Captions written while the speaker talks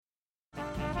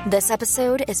This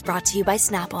episode is brought to you by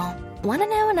Snapple. Want to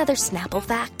know another Snapple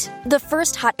fact? The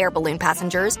first hot air balloon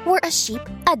passengers were a sheep,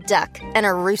 a duck, and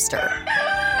a rooster.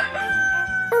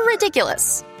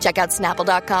 Ridiculous. Check out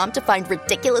Snapple.com to find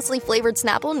ridiculously flavored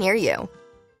Snapple near you.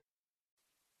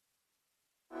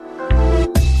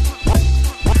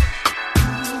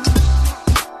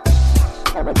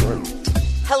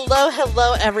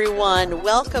 Hello, everyone.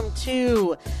 Welcome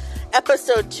to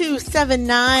episode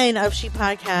 279 of She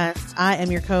Podcast. I am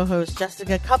your co-host,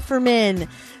 Jessica Kupferman.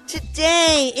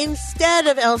 Today, instead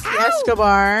of Elsie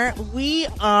Escobar, we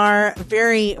are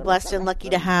very blessed and lucky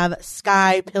to have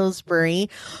Skye Pillsbury,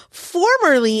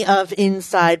 formerly of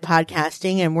Inside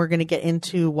Podcasting, and we're going to get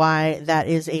into why that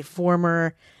is a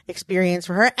former experience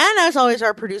for her. And as always,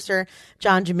 our producer,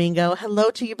 John Domingo. Hello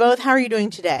to you both. How are you doing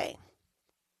today?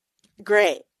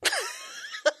 Great.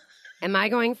 Am I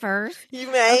going first?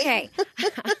 You may. Okay.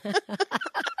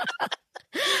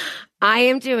 I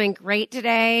am doing great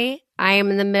today. I am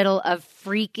in the middle of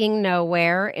freaking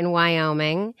nowhere in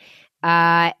Wyoming.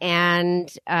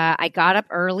 And I got up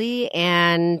early,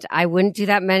 and I wouldn't do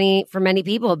that for many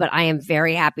people, but I am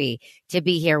very happy to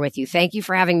be here with you. Thank you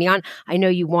for having me on. I know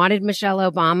you wanted Michelle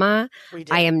Obama. We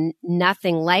did. I am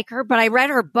nothing like her, but I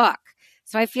read her book.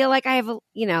 So I feel like I have,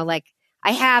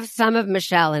 I have some of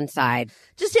Michelle inside.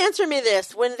 Just answer me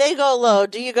this. When they go low,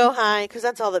 do you go high? Because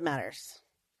that's all that matters.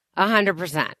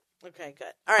 100%. Okay, good.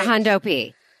 All right. A hundo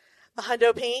P. A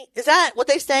hundo P? Is that what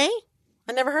they say?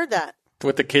 I never heard that.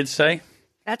 What the kids say?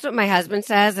 That's what my husband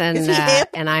says, and Is he hip?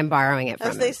 and I'm borrowing it from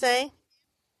As him. they say?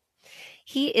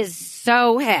 He is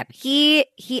so hip. He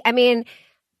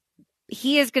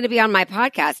is going to be on my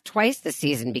podcast twice this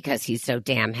season because he's so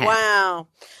damn hip. Wow.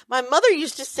 My mother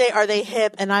used to say, are they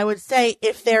hip? And I would say,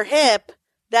 if they're hip,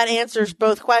 that answers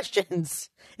both questions.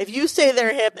 If you say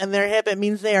they're hip and they're hip, it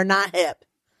means they are not hip.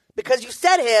 Because you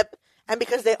said hip and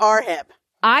because they are hip.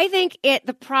 I think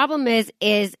the problem is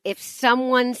if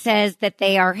someone says that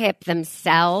they are hip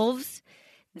themselves,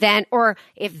 then, or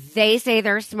if they say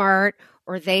they're smart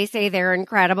or they say they're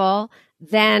incredible,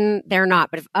 then they're not.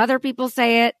 But if other people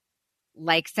say it,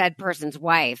 like said person's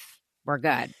wife, we're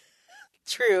good.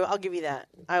 True. I'll give you that.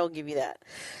 I will give you that.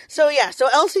 So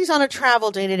Elsie's on a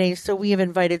travel day today, so we have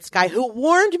invited Skye, who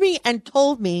warned me and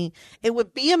told me it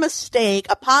would be a mistake,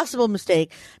 a possible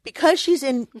mistake, because she's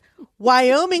in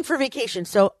Wyoming for vacation.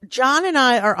 So John and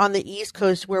I are on the East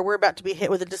Coast where we're about to be hit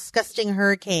with a disgusting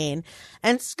hurricane,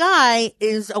 and Skye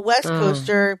is a West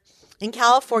Coaster in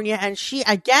California, and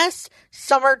I guess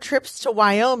summer trips to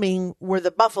Wyoming were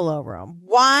the Buffalo Room.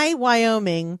 Why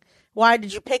Wyoming? Why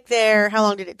did you pick there? How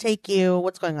long did it take you?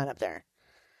 What's going on up there?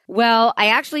 Well, I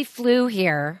actually flew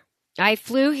here. And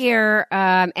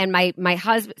my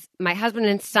husband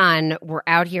and son were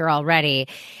out here already.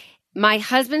 My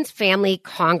husband's family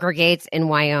congregates in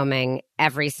Wyoming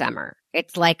every summer.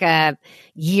 It's like a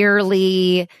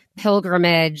yearly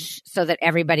pilgrimage so that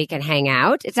everybody can hang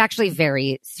out. It's actually a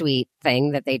very sweet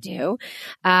thing that they do.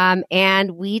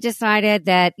 And we decided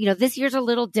that, this year's a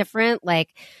little different. Like,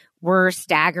 we're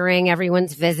staggering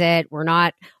everyone's visit. We're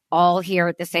not all here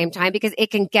at the same time because it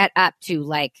can get up to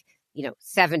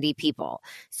 70 people.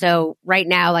 So right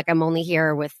now, I'm only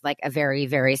here with a very,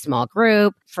 very small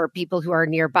group. For people who are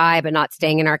nearby but not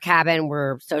staying in our cabin,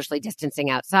 we're socially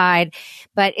distancing outside.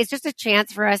 But it's just a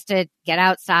chance for us to get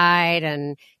outside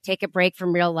and take a break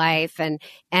from real life and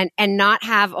not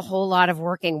have a whole lot of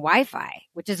working Wi-Fi,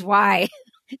 which is why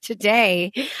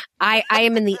today I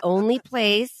am in the only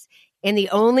place in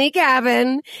the only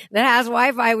cabin that has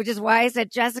Wi-Fi, which is why I said,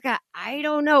 Jessica, I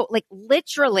don't know.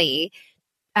 Literally,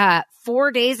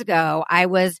 4 days ago, I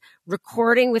was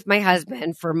recording with my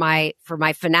husband for my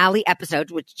finale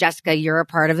episode, which Jessica, you're a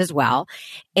part of as well.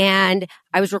 And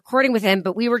I was recording with him,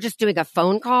 but we were just doing a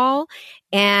phone call,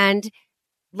 and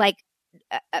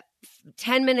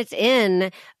 10 minutes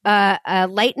in,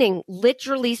 lightning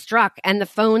literally struck and the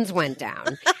phones went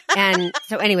down. And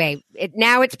so anyway,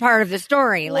 now it's part of the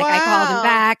story. Wow. I called him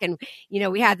back and,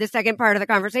 we had the second part of the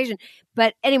conversation.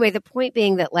 But anyway, the point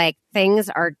being that things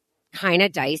are kind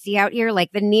of dicey out here.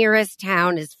 The nearest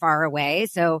town is far away.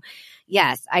 So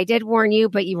yes, I did warn you,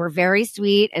 but you were very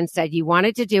sweet and said you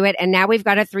wanted to do it. And now we've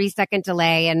got a 3-second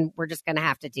delay and we're just going to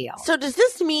have to deal. So does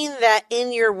this mean that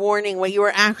in your warning, what you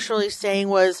were actually saying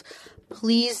was,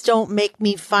 please don't make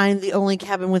me find the only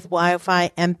cabin with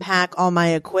Wi-Fi and pack all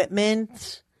my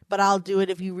equipment, but I'll do it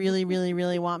if you really, really,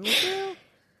 really want me to?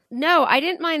 No, I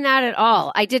didn't mind that at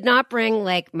all. I did not bring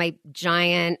like my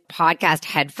giant podcast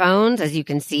headphones. As you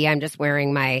can see, I'm just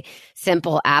wearing my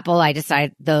simple Apple. I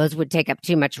decided those would take up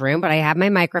too much room, but I have my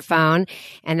microphone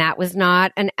and that was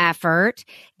not an effort.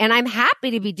 And I'm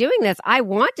happy to be doing this. I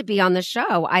want to be on the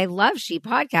show. I love She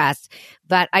Podcasts,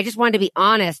 but I just wanted to be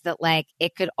honest that like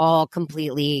it could all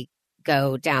completely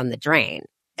go down the drain.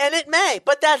 And it may,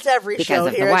 but that's every Because show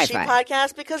of the here at She Wi-Fi.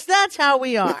 Podcast because that's how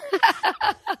we are.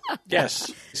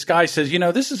 Yes. Sky says,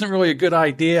 this isn't really a good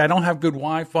idea. I don't have good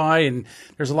Wi-Fi and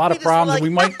there's a lot of just problems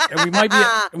like- and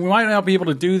we might not be able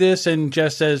to do this. And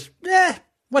Jess says,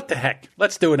 what the heck?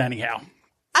 Let's do it anyhow.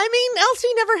 I mean,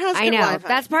 Elsie never has I good know. Wi-Fi.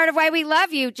 That's part of why we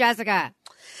love you, Jessica.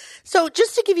 So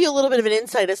just to give you a little bit of an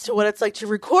insight as to what it's like to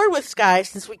record with Sky,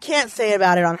 since we can't say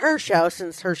about it on her show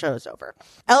since her show is over.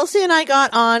 Elsie and I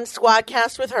got on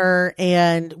Squadcast with her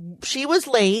and she was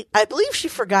late. I believe she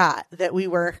forgot that we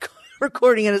were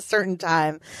recording at a certain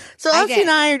time. So Elsie did.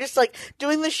 and I are just like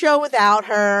doing the show without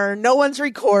her. No one's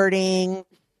recording.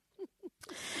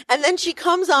 And then she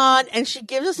comes on and she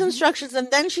gives us instructions. And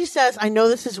then she says, I know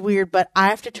this is weird, but I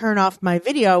have to turn off my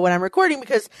video when I'm recording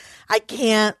because I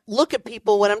can't look at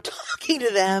people when I'm talking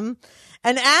to them.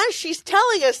 And as she's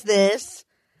telling us this,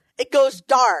 it goes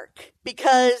dark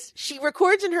because she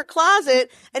records in her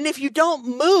closet. And if you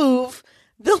don't move,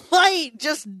 the light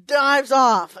just dives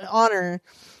off on her.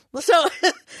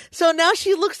 So now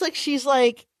she looks like she's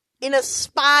like in a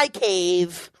spy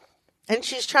cave. And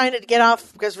she's trying to get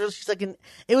off because she's like,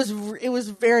 it was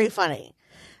very funny.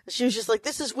 She was just like,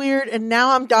 this is weird. And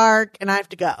now I'm dark and I have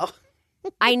to go.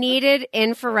 I needed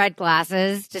infrared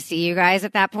glasses to see you guys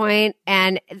at that point.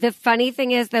 And the funny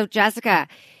thing is, though, Jessica,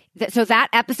 so that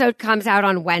episode comes out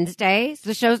on Wednesday. So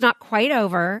the show's not quite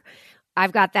over.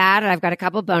 I've got that, and I've got a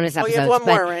couple bonus episodes. You have one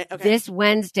but more, right? Okay. This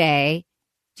Wednesday,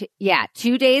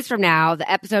 2 days from now, the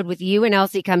episode with you and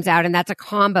Elsie comes out, and that's a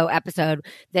combo episode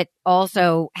that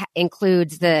also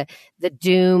includes the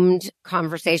doomed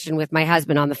conversation with my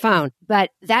husband on the phone.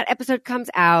 But that episode comes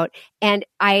out, and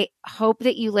I hope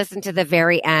that you listen to the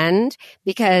very end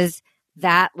because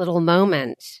that little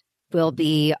moment will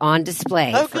be on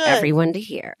display for good. everyone to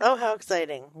hear. Oh, how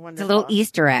exciting. It's Wonderful. a little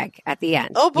Easter egg at the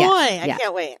end. Oh, boy. Yes, I yes.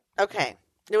 can't wait. Okay.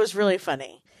 It was really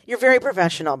funny. You're very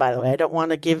professional, by the way. I don't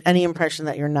want to give any impression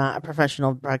that you're not a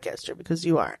professional broadcaster because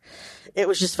you are. It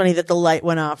was just funny that the light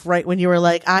went off right when you were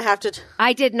like, I have to.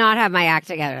 I did not have my act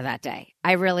together that day.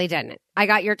 I really didn't. I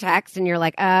got your text and you're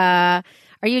like, are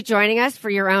you joining us for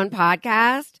your own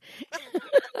podcast?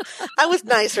 I was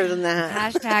nicer than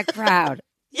that. Hashtag proud.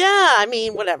 Yeah, I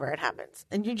mean, whatever, it happens.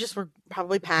 And you just were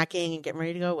probably packing and getting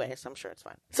ready to go away, so I'm sure it's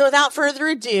fine. So without further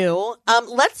ado,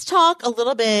 let's talk a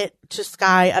little bit to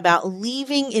Sky about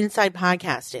leaving Inside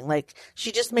Podcasting. Like,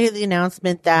 she just made the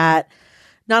announcement that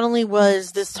not only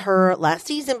was this her last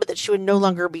season, but that she would no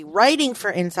longer be writing for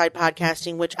Inside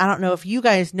Podcasting, which I don't know if you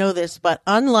guys know this, but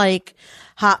unlike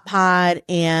Hot Pod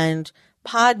and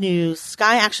Pod News,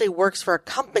 Sky actually works for a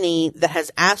company that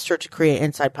has asked her to create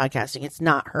Inside Podcasting. It's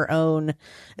not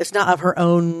of her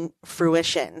own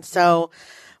fruition. So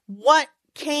what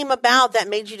came about that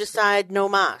made you decide no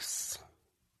mas?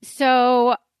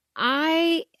 So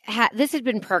this had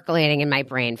been percolating in my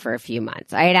brain for a few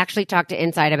months. I had actually talked to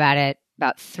Inside about it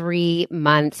about 3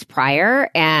 months prior.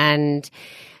 And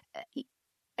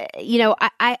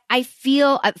I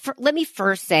feel, let me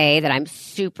first say that I'm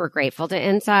super grateful to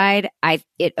Inside.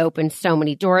 It opened so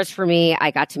many doors for me. I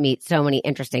got to meet so many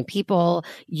interesting people,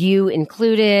 you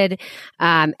included.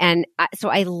 So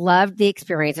I loved the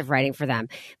experience of writing for them,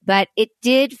 but it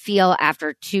did feel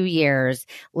after 2 years,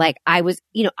 like I was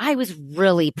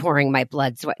really pouring my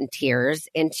blood, sweat, and tears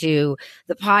into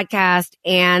the podcast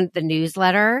and the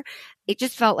newsletter. It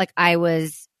just felt like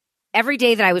every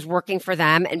day that I was working for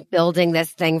them and building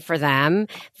this thing for them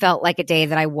felt like a day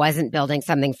that I wasn't building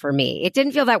something for me. It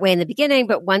didn't feel that way in the beginning,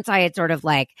 but once I had sort of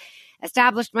like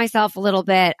established myself a little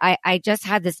bit, I just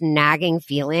had this nagging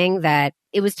feeling that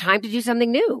it was time to do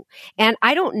something new. And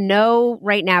I don't know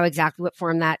right now exactly what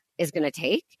form that is going to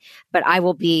take, but I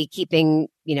will be keeping,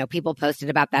 people posted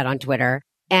about that on Twitter.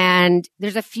 And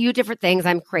there's a few different things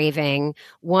I'm craving.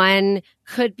 One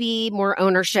could be more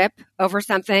ownership over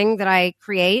something that I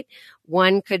create.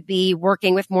 One could be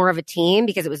working with more of a team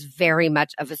because it was very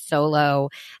much of a solo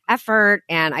effort.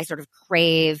 And I sort of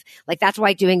crave, that's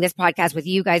why doing this podcast with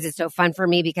you guys is so fun for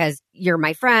me because you're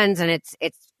my friends and it's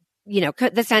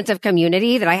the sense of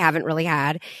community that I haven't really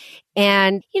had.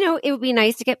 And, it would be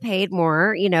nice to get paid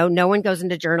more. No one goes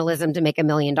into journalism to make $1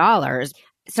 million.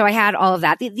 So I had all of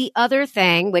that. The other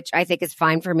thing, which I think is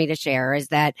fine for me to share, is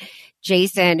that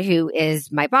Jason, who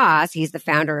is my boss, he's the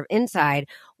founder of Inside,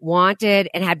 wanted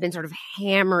and had been sort of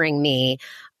hammering me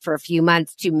for a few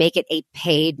months to make it a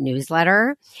paid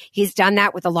newsletter. He's done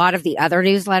that with a lot of the other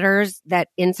newsletters that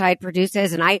Inside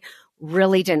produces. And I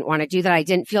really didn't want to do that. I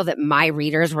didn't feel that my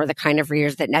readers were the kind of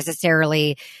readers that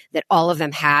necessarily, that all of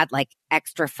them had like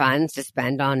extra funds to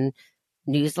spend on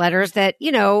newsletters. That,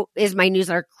 you know, is my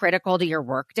newsletter critical to your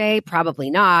workday? Probably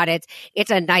not.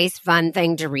 It's a nice, fun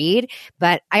thing to read.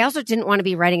 But I also didn't want to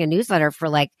be writing a newsletter for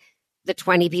like the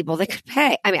 20 people that could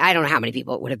pay. I mean, I don't know how many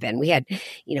people it would have been. We had,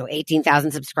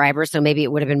 18,000 subscribers, so maybe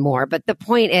it would have been more. But the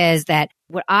point is that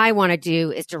what I want to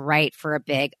do is to write for a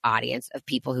big audience of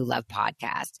people who love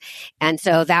podcasts. And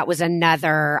so that was I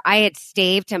had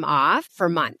staved him off for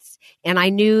months. And I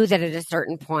knew that at a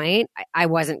certain point, I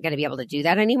wasn't going to be able to do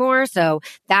that anymore. So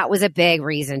that was a big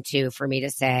reason too, for me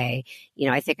to say,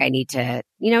 I think I need to,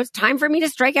 it's time for me to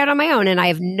strike out on my own. And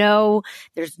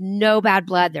there's no bad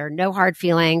blood. There are no hard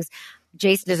feelings.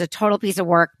 Jason is a total piece of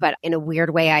work, but in a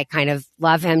weird way, I kind of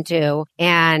love him too.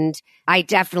 And I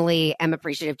definitely am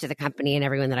appreciative to the company and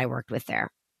everyone that I worked with there.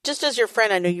 Just as your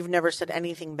friend, I know you've never said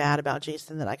anything bad about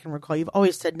Jason that I can recall. You've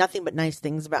always said nothing but nice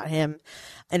things about him.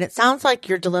 And it sounds like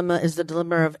your dilemma is the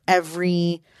dilemma of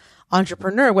every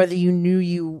entrepreneur, whether you knew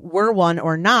you were one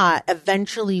or not.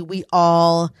 Eventually, we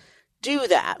all do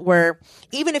that, where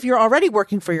even if you're already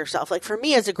working for yourself, like for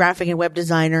me as a graphic and web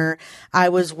designer, I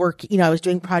was I was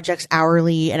doing projects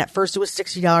hourly, and at first it was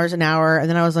 $60 an hour. And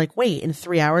then I was like, wait, in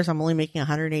 3 hours, I'm only making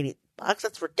 $180.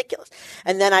 That's ridiculous.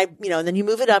 And then then you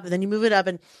move it up, and then you move it up.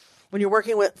 And when you're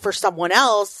working for someone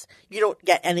else, you don't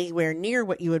get anywhere near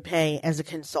what you would pay as a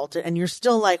consultant. And you're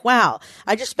still like, wow,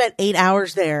 I just spent 8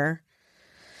 hours there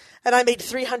and I made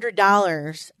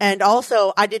 $300. And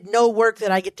also I did no work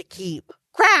that I get to keep.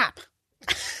 Crap.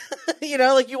 You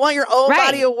want your own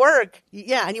body of work.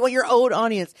 Yeah. And you want your own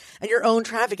audience and your own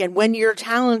traffic. And when you're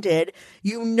talented,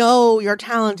 you're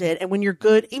talented. And when you're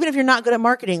good, even if you're not good at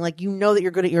marketing, that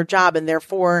you're good at your job and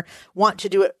therefore want to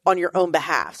do it on your own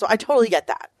behalf. So I totally get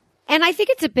that. And I think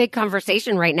it's a big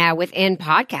conversation right now within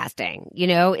podcasting,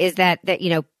 is that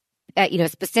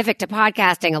specific to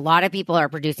podcasting, a lot of people are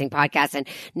producing podcasts and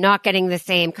not getting the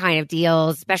same kind of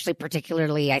deals, especially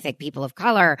particularly, I think, people of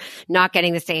color, not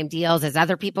getting the same deals as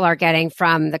other people are getting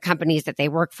from the companies that they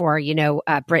work for.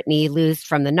 Brittany Luce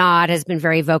from The Nod has been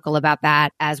very vocal about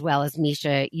that, as well as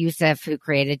Misha Youssef, who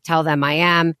created Tell Them I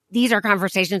Am. These are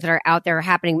conversations that are out there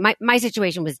happening. My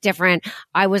situation was different.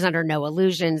 I was under no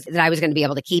illusions that I was going to be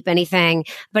able to keep anything,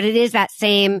 but it is that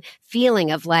same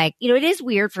feeling of it is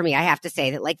weird for me. I have to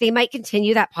say that they might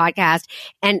continue that podcast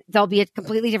and there'll be a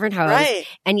completely different host. Right.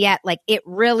 And yet it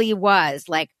really was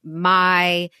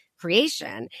my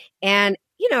creation. And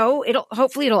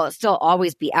it'll still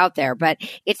always be out there, but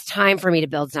it's time for me to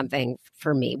build something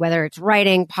for me, whether it's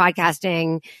writing,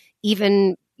 podcasting,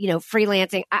 even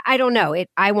freelancing. I don't know.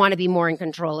 I want to be more in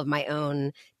control of my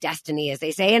own destiny, as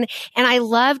they say. And I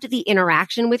loved the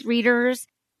interaction with readers.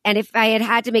 And if I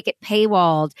had to make it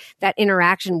paywalled, that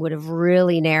interaction would have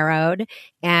really narrowed.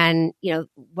 And,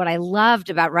 what I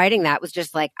loved about writing that was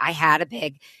just I had a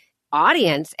big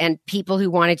audience and people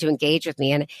who wanted to engage with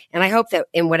me. And I hope that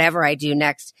in whatever I do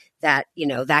next, that,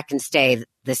 that can stay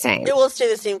the same. It will stay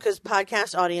the same because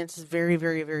podcast audience is very,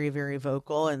 very, very, very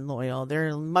vocal and loyal.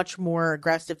 They're much more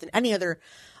aggressive than any other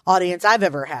audience I've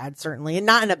ever had, certainly. And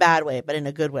not in a bad way, but in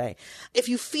a good way. If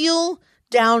you feel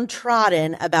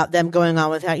downtrodden about them going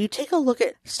on without you, take a look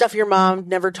at Stuff Your Mom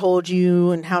Never Told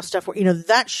You and how stuff,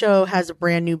 that show has a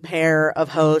brand new pair of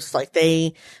hosts.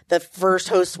 The first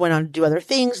host went on to do other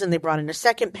things and they brought in a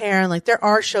second pair. And there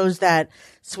are shows that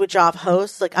switch off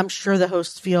hosts. I'm sure the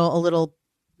hosts feel a little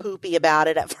poopy about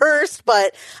it at first,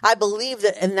 but I believe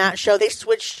that in that show, they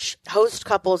switched host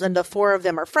couples and the four of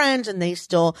them are friends and they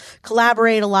still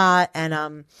collaborate a lot.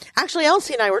 And, actually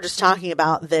Elsie and I were just talking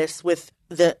about this with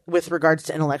regards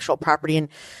to intellectual property. And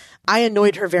I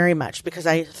annoyed her very much because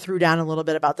I threw down a little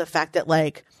bit about the fact that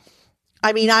when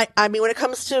it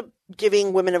comes to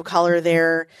giving women of color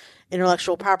their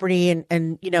intellectual property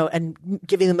and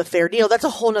giving them a fair deal, that's a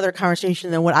whole nother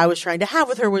conversation than what I was trying to have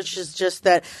with her, which is just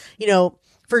that,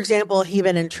 for example,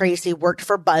 Heben and Tracy worked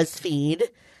for BuzzFeed.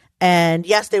 And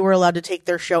yes, they were allowed to take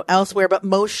their show elsewhere, but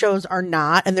most shows are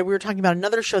not. And then we were talking about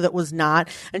another show that was not.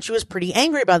 And she was pretty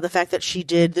angry about the fact that she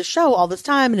did the show all this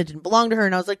time and it didn't belong to her.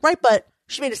 And I was like, right, but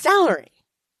she made a salary.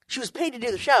 She was paid to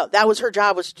do the show. That was her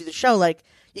job, was to do the show.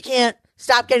 You can't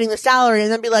stop getting the salary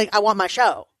and then be like, I want my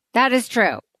show. That is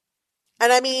true.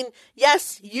 And I mean,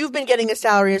 yes, you've been getting a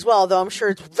salary as well, though I'm sure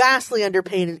it's vastly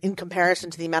underpaid in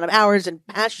comparison to the amount of hours and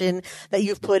passion that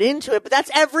you've put into it. But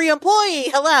that's every employee.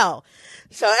 Hello.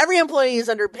 So every employee is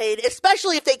underpaid,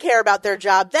 especially if they care about their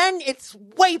job. Then it's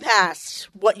way past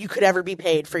what you could ever be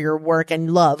paid for your work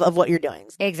and love of what you're doing.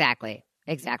 Exactly.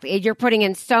 You're putting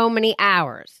in so many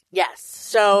hours. Yes.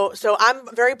 So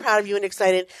I'm very proud of you and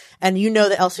excited. And you know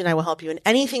that Elsie and I will help you in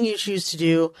anything you choose to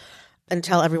do and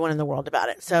tell everyone in the world about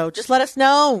it. So just let us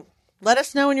know. Let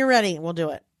us know when you're ready. We'll do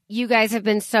it. You guys have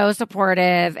been so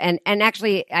supportive. And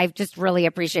actually, I've just really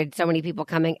appreciated so many people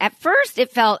coming. At first,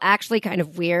 it felt actually kind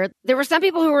of weird. There were some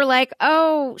people who were like,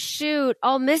 oh, shoot,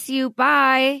 I'll miss you.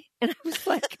 Bye. And I was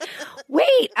like,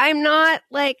 wait, I'm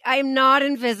not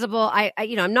invisible.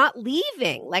 I'm not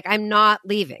leaving. I'm not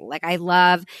leaving.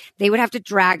 They would have to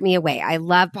drag me away. I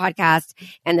love podcasts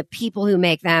and the people who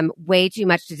make them way too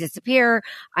much to disappear.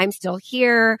 I'm still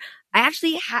here. I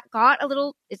actually got a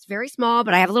little, it's very small,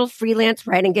 but I have a little freelance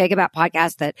writing gig about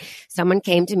podcasts that someone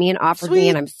came to me and offered me,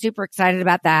 and I'm super excited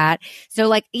about that.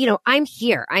 So I'm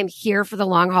here. I'm here for the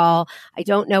long haul. I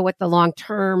don't know what the long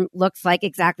term looks like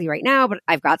exactly right now, but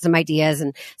I've got some ideas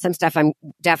and some stuff I'm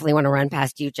definitely want to run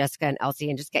past you, Jessica and Elsie,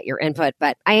 and just get your input,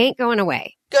 but I ain't going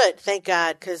away. Good. Thank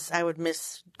God, because I would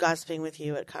miss gossiping with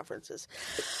you at conferences.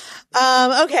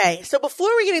 Okay. So before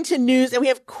we get into news, and we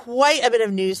have quite a bit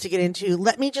of news to get into,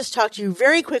 let me just talk to you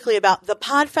very quickly about the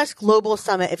PodFest Global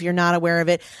Summit, if you're not aware of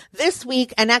it. This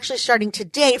week, and actually starting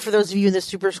today, for those of you in the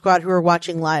Super Squad who are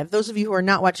watching live, those of you who are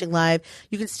not watching live,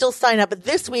 you can still sign up. But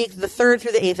this week, the 3rd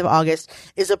through the 8th of August,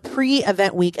 is a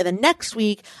pre-event week. And then next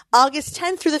week, August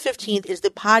 10th through the 15th, is the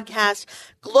Podcast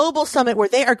Global Summit, where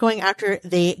they are going after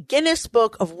the Guinness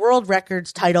Book of World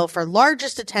Records title for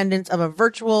largest attendance of a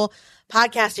virtual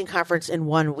podcasting conference in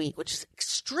 1 week, which is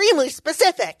extremely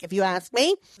specific, if you ask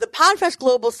me. The PodFest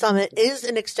Global Summit is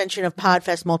an extension of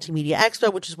PodFest Multimedia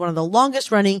Expo, which is one of the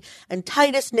longest running and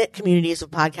tightest knit communities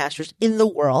of podcasters in the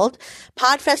world.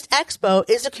 PodFest Expo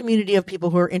is a community of people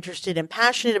who are interested and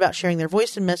passionate about sharing their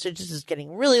voice and message. This is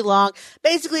getting really long.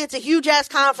 Basically, it's a huge ass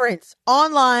conference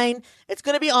online. It's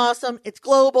going to be awesome. It's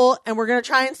global, and we're going to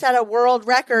try and set a world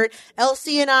record.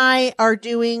 Elsie and I are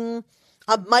doing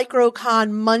a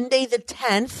MicroCon Monday the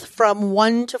 10th from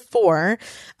 1 to 4.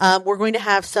 We're going to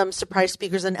have some surprise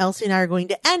speakers, and Elsie and I are going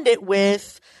to end it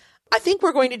with, I think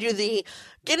we're going to do the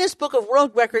Guinness Book of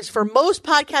World Records for most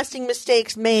podcasting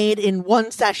mistakes made in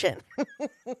one session.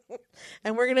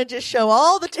 And we're going to just show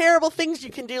all the terrible things you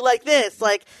can do like this.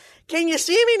 Like, can you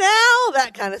see me now?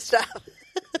 That kind of stuff.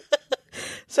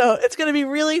 So it's going to be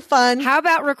really fun. How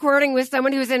about recording with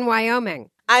someone who's in Wyoming?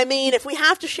 I mean, if we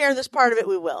have to share this part of it,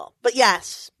 we will. But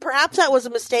yes, perhaps that was a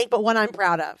mistake, but one I'm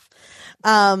proud of.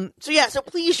 So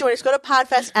please join us. Go to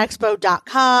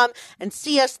podfestexpo.com and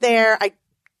see us there. I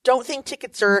don't think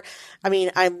tickets are,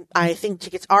 I think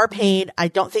tickets are paid. I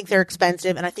don't think they're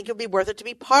expensive, and I think it'll be worth it to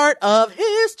be part of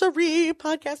history,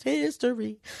 podcast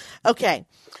history. Okay.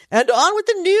 And on with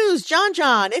the news.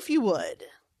 John, if you would.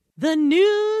 The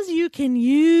news you can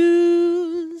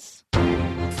use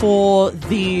for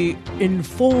the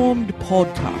informed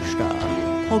podcaster.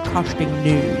 Podcasting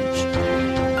news.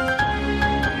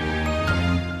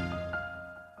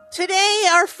 Today,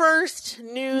 our first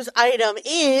news item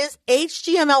is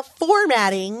HTML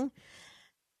formatting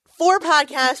for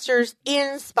podcasters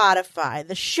in Spotify.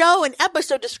 The show and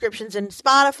episode descriptions in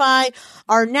Spotify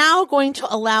are now going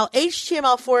to allow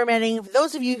HTML formatting. For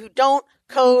those of you who don't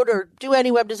code or do any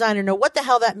web design or know what the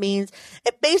hell that means,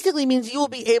 it basically means you will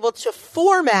be able to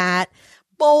format,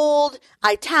 bold,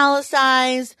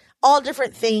 italicize, all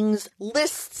different things,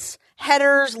 lists,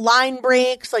 headers, line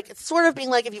breaks. Like, it's sort of being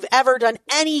like if you've ever done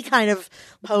any kind of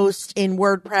post in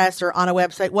WordPress or on a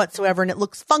website whatsoever and it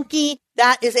looks funky,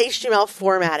 that is HTML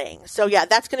formatting. So yeah,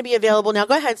 that's going to be available. Now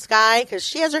go ahead, Sky, because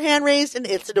she has her hand raised and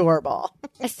it's adorable.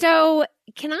 So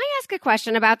can I ask a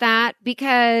question about that?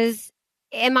 Because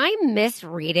am I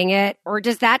misreading it? Or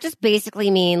does that just basically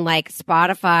mean like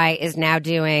Spotify is now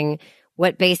doing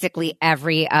what basically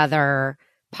every other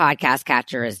podcast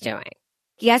catcher is doing?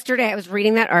 Yesterday, I was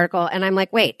reading that article and I'm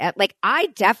like, wait, I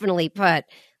definitely put,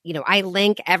 I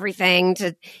link everything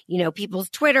to, people's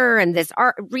Twitter and this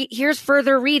art. Here's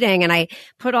further reading. And I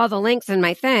put all the links in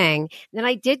my thing. Then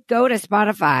I did go to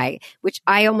Spotify, which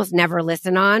I almost never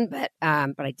listen on, but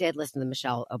I did listen to the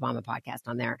Michelle Obama podcast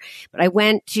on there. But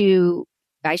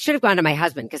I should have gone to my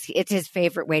husband because it's his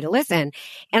favorite way to listen.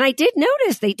 And I did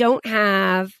notice they don't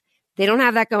have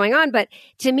that going on. But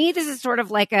to me, this is sort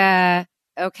of like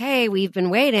okay, we've been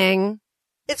waiting.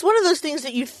 It's one of those things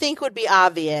that you think would be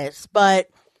obvious, but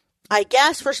I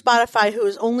guess for Spotify, who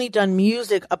has only done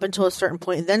music up until a certain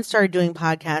point and then started doing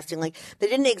podcasting, like they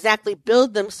didn't exactly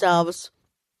build themselves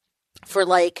for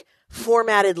like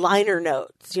formatted liner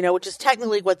notes, you know, which is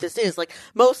technically what this is. Like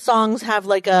most songs have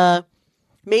like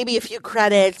maybe a few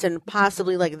credits and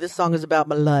possibly like this song is about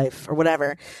my life or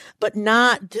whatever, but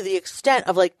not to the extent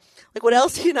of like what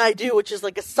Elsie and I do, which is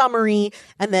like a summary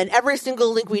and then every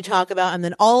single link we talk about and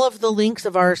then all of the links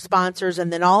of our sponsors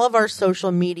and then all of our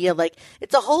social media. Like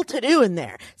it's a whole to-do in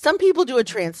there. Some people do a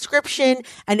transcription,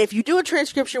 and if you do a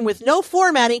transcription with no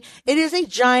formatting, it is a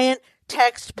giant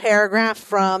text paragraph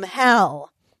from hell.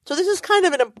 So this is kind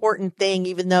of an important thing,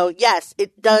 even though, yes,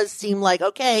 it does seem like,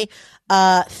 okay,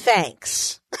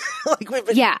 thanks. Like we've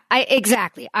been- Yeah,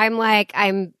 exactly. I'm like,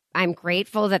 I'm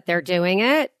grateful that they're doing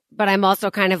it, but I'm also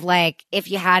kind of like,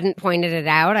 if you hadn't pointed it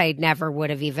out, I never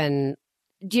would have even,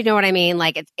 do you know what I mean?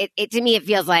 Like it to me, it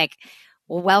feels like,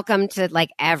 well, welcome to like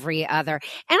every other.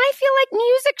 And I feel like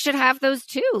music should have those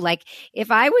too. Like if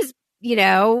I was, you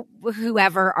know,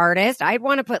 whoever artist, I'd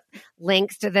want to put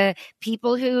links to the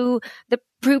people who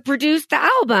produced the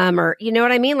album, or you know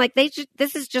what I mean? Like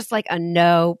this is just like a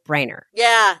no-brainer.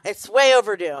 Yeah, it's way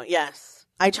overdue. Yes,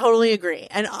 I totally agree.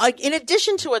 And in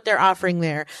addition to what they're offering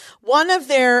there, one of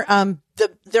their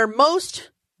their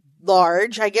most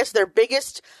large, I guess their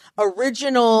biggest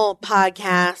original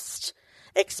podcast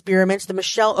experiments, the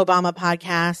Michelle Obama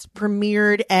podcast,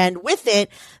 premiered, and with it,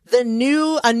 a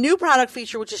new product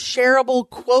feature, which is shareable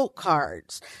quote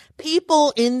cards.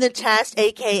 People in the test,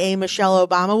 aka Michelle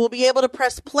Obama, will be able to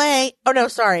press play. Oh no,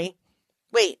 sorry.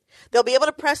 Wait. They'll be able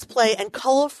to press play, and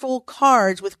colorful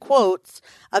cards with quotes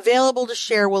available to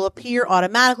share will appear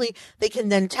automatically. They can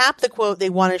then tap the quote they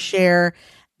want to share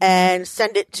and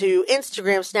send it to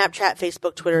Instagram, Snapchat,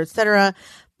 Facebook, Twitter, etc.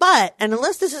 But, and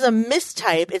unless this is a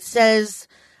mistype, it says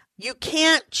you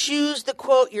can't choose the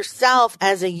quote yourself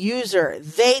as a user.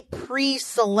 They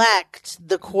pre-select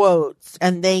the quotes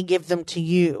and they give them to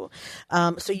you.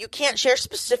 So you can't share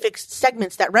specific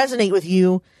segments that resonate with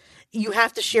you. You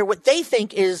have to share what they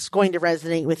think is going to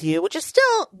resonate with you, which is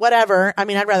still whatever. I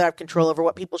mean, I'd rather have control over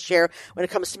what people share when it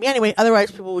comes to me anyway. Otherwise,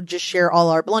 people would just share all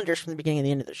our blunders from the beginning and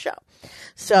the end of the show.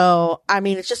 So, I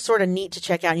mean, it's just sort of neat to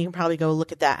check out. You can probably go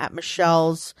look at that at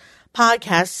Michelle's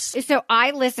podcast. So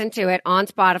I listened to it on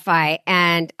Spotify,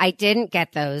 and I didn't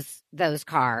get those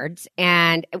cards.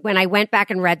 And when I went back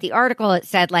and read the article, it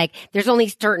said like there's only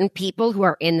certain people who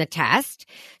are in the test.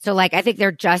 So like I think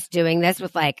they're just doing this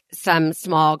with like some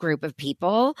small group of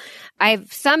people. I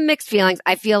have some mixed feelings.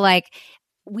 I feel like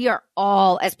we are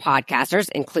all, as podcasters,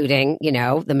 including, you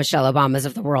know, the Michelle Obamas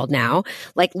of the world now,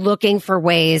 like looking for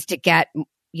ways to get,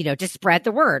 you know, to spread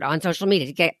the word on social media,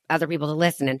 to get other people to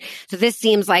listen. And so this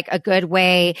seems like a good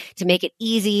way to make it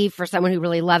easy for someone who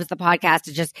really loves the podcast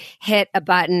to just hit a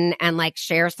button and like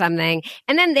share something.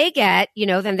 And then they get, you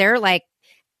know, then they're like,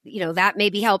 you know, that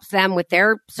maybe helps them with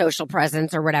their social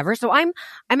presence or whatever. So I'm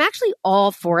actually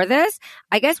all for this.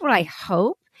 I guess what I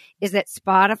hope is that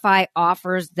Spotify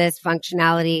offers this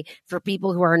functionality for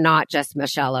people who are not just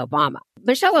Michelle Obama.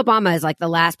 Michelle Obama is like the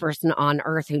last person on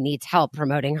earth who needs help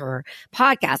promoting her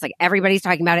podcast. Like everybody's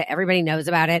talking about it. Everybody knows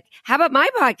about it. How about my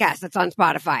podcast that's on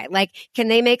Spotify? Like, can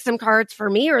they make some cards for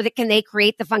me, or can they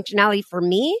create the functionality for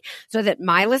me so that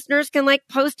my listeners can like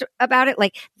post about it?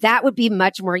 Like that would be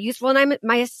much more useful. And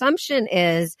my assumption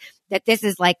is that this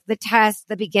is like the test,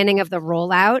 the beginning of the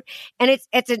rollout. And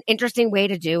it's an interesting way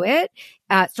to do it,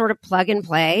 sort of plug and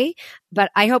play. But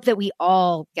I hope that we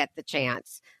all get the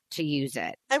chance to use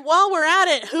it. And while we're at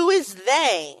it, who is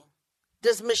they?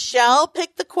 Does Michelle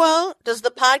pick the quote? Does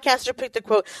the podcaster pick the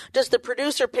quote? Does the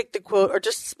producer pick the quote? Or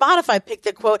just Spotify pick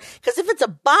the quote? Because if it's a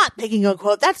bot picking a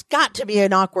quote, that's got to be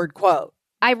an awkward quote.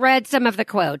 I read some of the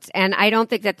quotes, and I don't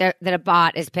think that a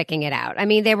bot is picking it out. I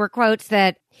mean, they were quotes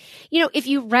that, you know, if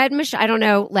you read Michelle, I don't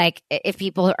know, like if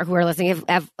people who are listening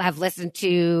have listened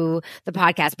to the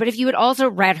podcast, but if you had also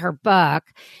read her book,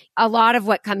 a lot of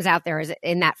what comes out there is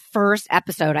in that first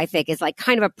episode, I think, is like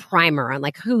kind of a primer on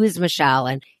like who is Michelle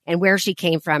and where she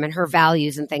came from and her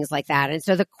values and things like that. And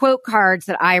so the quote cards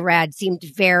that I read seemed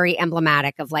very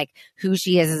emblematic of like who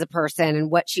she is as a person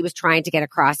and what she was trying to get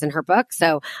across in her book.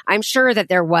 So I'm sure that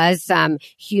there was some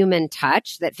human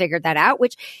touch that figured that out,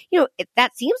 which, you know,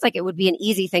 that seems like it would be an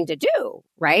easy thing to do,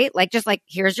 right? Like just like,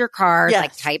 here's your card, yes.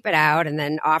 Like type it out and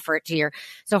then offer it to your,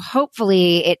 so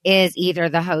hopefully it is either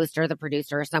the host or the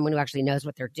producer or someone who actually knows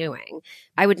what they're doing.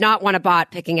 I would not want a bot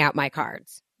picking out my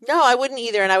cards. No, I wouldn't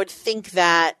either. And I would think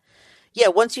that, yeah,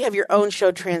 once you have your own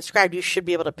show transcribed, you should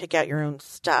be able to pick out your own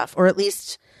stuff, or at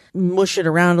least mush it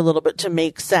around a little bit to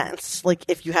make sense. Like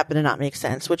if you happen to not make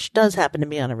sense, which does happen to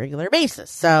me on a regular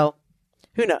basis. So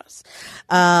Who knows?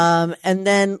 And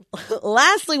then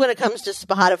lastly, when it comes to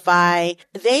Spotify,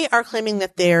 they are claiming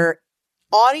that their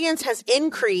audience has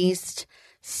increased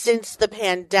since the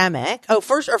pandemic.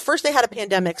 First they had a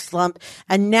pandemic slump,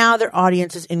 and now their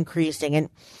audience is increasing. And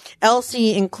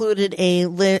Elsie included a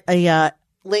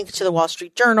link to the Wall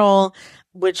Street Journal,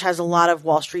 which has a lot of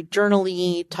Wall Street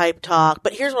Journal-y type talk.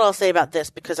 But here's what I'll say about this,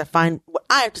 because I find what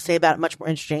I have to say about it much more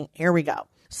interesting. Here we go.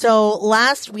 So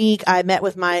last week I met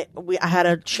with I had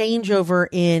a changeover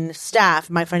in staff,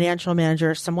 my financial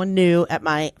manager, someone new at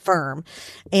my firm.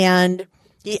 And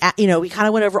we kind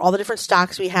of went over all the different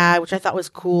stocks we had, which I thought was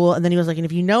cool. And then he was like, and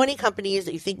if you know any companies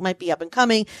that you think might be up and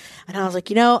coming, and I was like,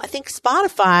 I think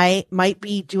Spotify might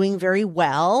be doing very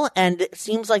well. And it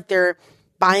seems like they're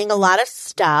buying a lot of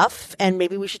stuff, and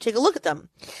maybe we should take a look at them.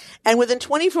 And within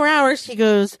 24 hours, he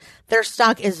goes, their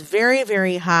stock is very,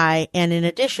 very high. And in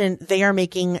addition, they are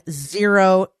making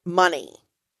zero money.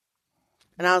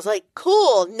 And I was like,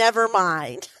 cool, never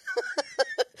mind.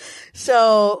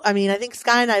 So, I think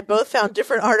Sky and I both found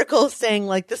different articles saying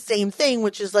like the same thing,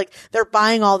 which is like they're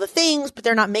buying all the things, but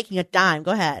they're not making a dime.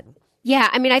 Go ahead. Yeah.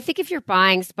 I think if you're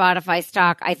buying Spotify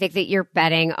stock, I think that you're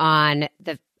betting on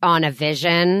a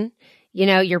vision.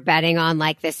 You're betting on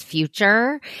like this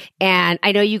future. And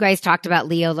I know you guys talked about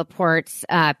Leo Laporte's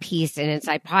piece in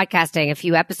Inside Podcasting a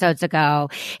few episodes ago.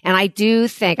 And I do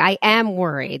think I am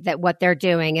worried that what they're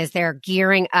doing is they're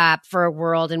gearing up for a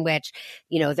world in which,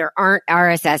 there aren't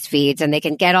RSS feeds and they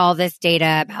can get all this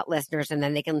data about listeners and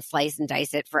then they can slice and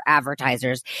dice it for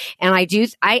advertisers. And I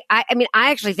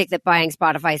actually think that buying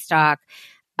Spotify stock,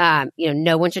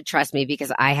 no one should trust me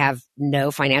because I have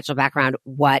no financial background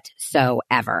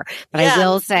whatsoever. But I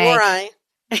will say,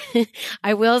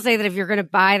 I will say that if you're going to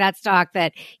buy that stock,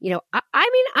 that,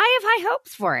 I have high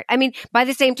hopes for it. By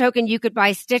the same token, you could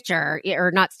buy Stitcher,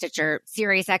 or not Stitcher,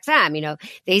 Sirius XM.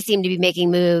 They seem to be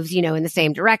making moves, in the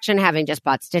same direction, having just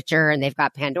bought Stitcher, and they've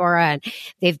got Pandora, and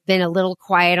they've been a little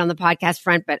quiet on the podcast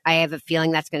front, but I have a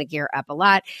feeling that's going to gear up a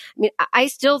lot. I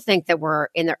still think that we're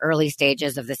in the early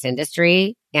stages of this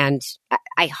industry, and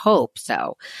I hope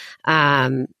so,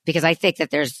 because I think that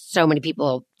there's so many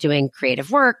people doing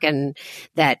creative work, and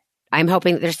that I'm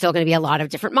hoping that there's still going to be a lot of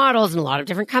different models and a lot of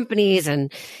different companies,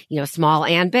 and, small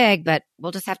and big, but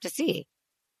we'll just have to see.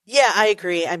 Yeah, I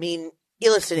agree.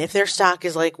 Listen, if their stock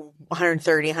is like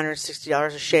 $130, $160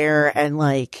 a share, and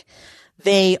like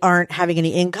they aren't having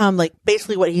any income, like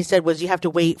basically what he said was you have to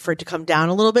wait for it to come down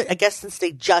a little bit. I guess since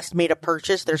they just made a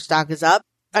purchase, their stock is up.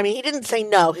 He didn't say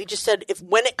no. He just said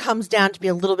when it comes down to be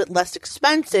a little bit less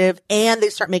expensive and they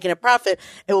start making a profit,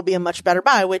 it will be a much better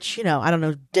buy, which, I don't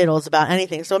know diddles about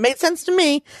anything. So it made sense to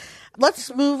me.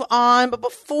 Let's move on. But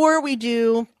before we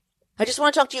do, I just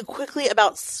want to talk to you quickly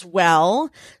about Swell.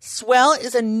 Swell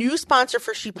is a new sponsor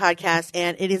for She Podcast,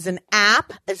 and it is an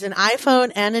app. It's an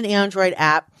iPhone and an Android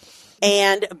app.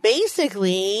 And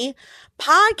basically,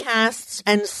 podcasts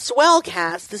and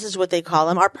Swellcasts, this is what they call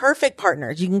them, are perfect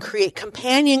partners. You can create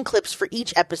companion clips for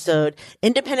each episode,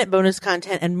 independent bonus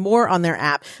content, and more on their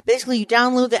app. Basically, you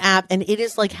download the app, and it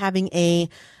is like having an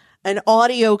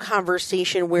audio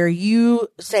conversation where you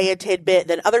say a tidbit,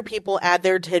 then other people add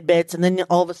their tidbits, and then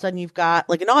all of a sudden you've got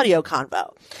like an audio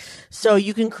convo. So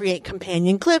you can create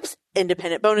companion clips,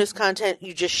 independent bonus content.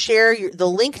 You just share the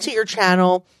link to your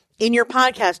channel in your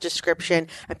podcast description,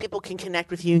 and people can connect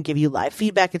with you and give you live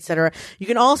feedback, etc. You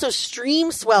can also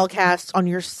stream Swellcasts on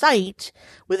your site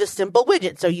with a simple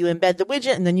widget. So you embed the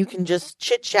widget, and then you can just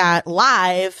chit chat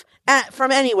live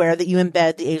from anywhere that you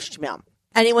embed the HTML.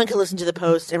 Anyone can listen to the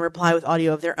posts and reply with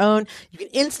audio of their own. You can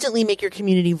instantly make your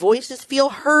community voices feel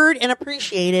heard and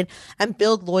appreciated, and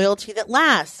build loyalty that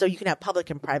lasts. So you can have public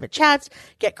and private chats,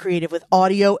 get creative with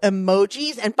audio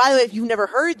emojis. And by the way, if you've never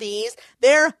heard these,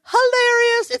 they're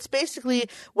hilarious. It's basically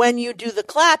when you do the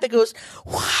clap, it goes,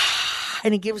 wah,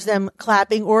 and it gives them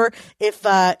clapping. Or if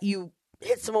you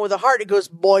hit someone with a heart, it goes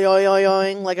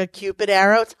boing, like a Cupid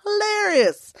arrow. It's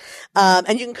hilarious.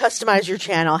 And you can customize your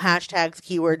channel, hashtags,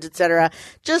 keywords, etc.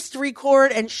 Just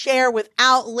record and share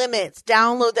without limits.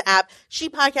 Download the app,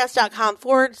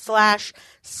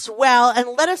 shepodcast.com/swell, and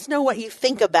let us know what you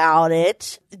think about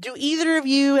it. Have either of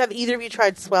you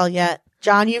tried Swell yet?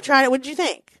 John, you've tried it. What did you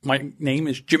think? My name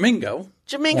is Jamingo.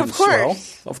 Jamingo, of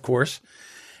course. Swell, of course.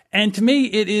 And to me,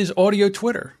 it is audio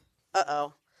Twitter.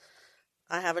 Uh-oh.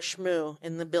 I have a shmoo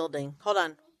in the building. Hold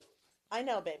on. I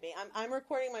know, baby. I'm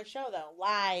recording my show, though.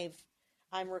 Live.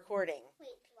 I'm recording. Wait,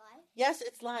 live? Yes,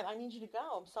 it's live. I need you to go.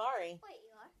 I'm sorry. Wait,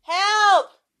 you are?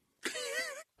 Help!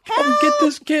 Come get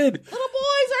this kid. Little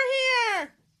boys are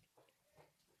here.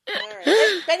 All right.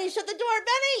 Hey, Benny, shut the door.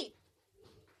 Benny!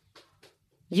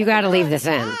 You got to leave this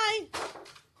in. Bye.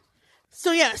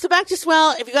 So back to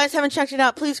Swell. If you guys haven't checked it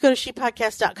out, please go to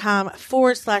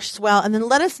shepodcast.com/swell and then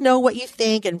let us know what you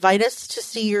think. Invite us to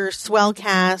see your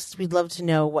Swellcast. We'd love to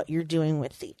know what you're doing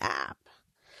with the app.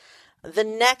 The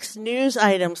next news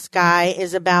item, Sky,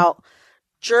 is about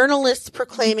journalists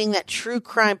proclaiming that true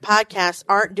crime podcasts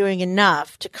aren't doing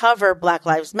enough to cover Black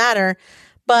Lives Matter,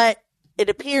 but it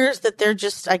appears that they're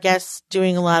just, I guess,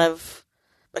 doing a lot of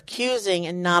accusing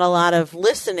and not a lot of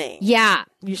listening. Yeah.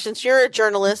 Since you're a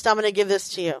journalist, I'm going to give this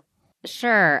to you.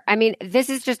 Sure. I mean, this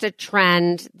is just a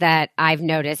trend that I've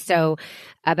noticed. So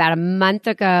about a month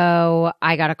ago,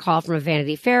 I got a call from a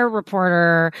Vanity Fair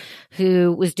reporter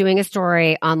who was doing a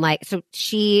story on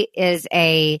she's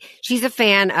a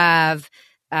fan of,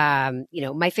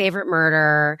 My Favorite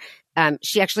Murder.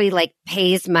 She actually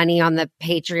pays money on the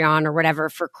Patreon or whatever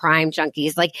for Crime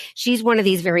Junkies. She's one of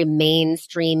these very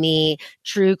mainstreamy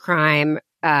true crime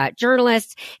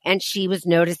journalists, and she was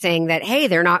noticing that, hey,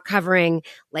 they're not covering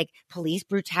police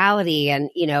brutality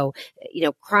and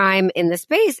crime in the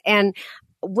space. And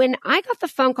when I got the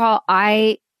phone call,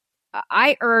 I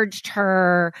urged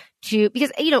her to,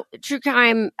 because, true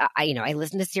crime, I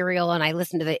listen to Serial and I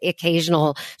listen to the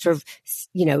occasional sort of,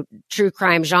 true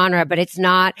crime genre, but it's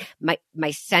not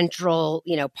my central,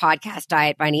 podcast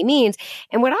diet by any means.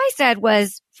 And what I said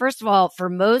was, first of all, for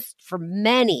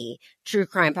many true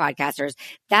crime podcasters,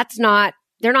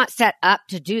 they're not set up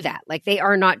to do that. They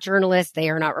are not journalists. They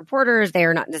are not reporters. They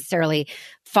are not necessarily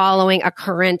following a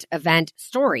current event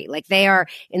story. They are,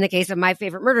 in the case of My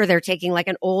Favorite Murder, they're taking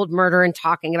an old murder and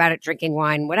talking about it, drinking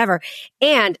wine, whatever,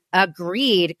 and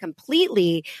agreed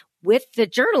completely with the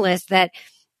journalist that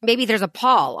maybe there's a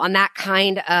pall on that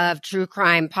kind of true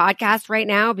crime podcast right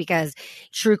now because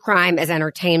true crime as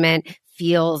entertainment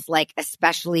feels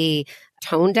especially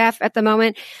tone deaf at the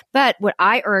moment. But what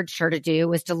I urged her to do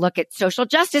was to look at social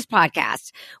justice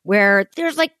podcasts where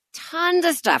there's tons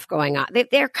of stuff going on.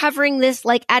 They're covering this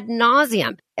ad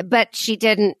nauseum, but she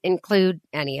didn't include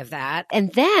any of that.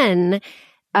 And then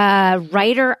a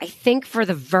writer, I think for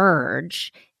The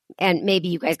Verge, and maybe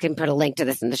you guys can put a link to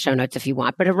this in the show notes if you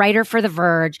want, but a writer for The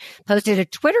Verge posted a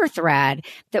Twitter thread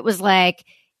that was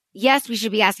yes, we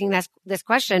should be asking this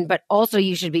question, but also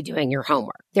you should be doing your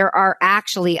homework. There are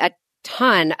actually a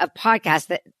ton of podcasts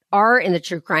that are in the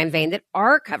true crime vein that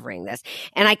are covering this.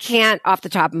 And I can't off the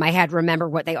top of my head remember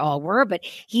what they all were, but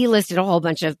he listed a whole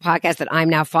bunch of podcasts that I'm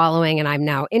now following and I'm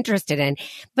now interested in.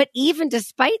 But even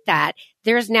despite that,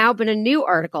 there's now been a new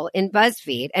article in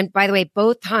BuzzFeed. And by the way,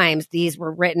 both times these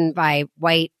were written by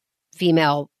white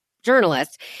female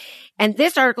journalists. And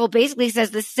this article basically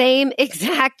says the same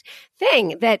exact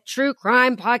thing, that true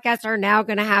crime podcasts are now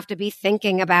going to have to be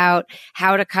thinking about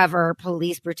how to cover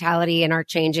police brutality in our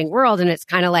changing world. And it's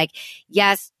kind of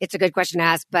yes, it's a good question to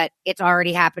ask, but it's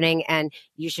already happening and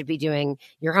you should be doing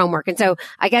your homework. And so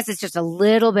I guess it's just a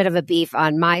little bit of a beef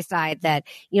on my side that,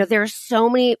 there are so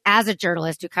many, as a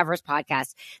journalist who covers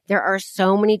podcasts, there are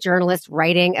so many journalists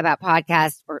writing about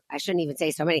podcasts, or I shouldn't even say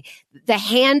so many, the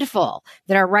handful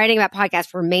that are writing about podcasts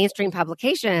for mainstream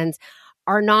publications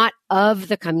are not of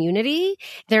the community.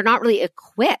 They're not really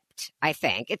equipped, I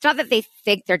think. It's not that they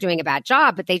think they're doing a bad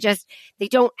job, but they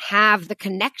don't have the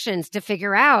connections to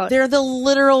figure out. They're the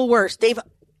literal worst.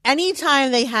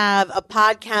 Anytime they have a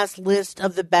podcast list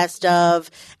of the best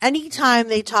of, anytime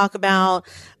they talk about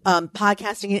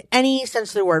podcasting in any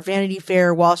sense of the word, Vanity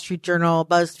Fair, Wall Street Journal,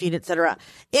 BuzzFeed, etc.,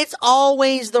 it's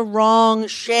always the wrong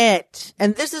shit.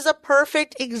 And this is a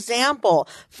perfect example,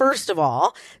 first of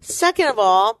all. Second of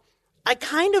all, I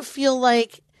kind of feel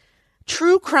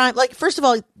true crime, first of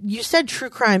all, you said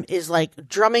true crime is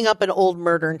drumming up an old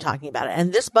murder and talking about it.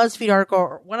 And this BuzzFeed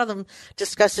article, one of them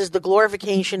discusses the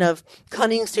glorification of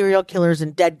cunning serial killers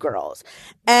and dead girls.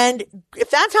 And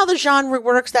if that's how the genre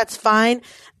works, that's fine.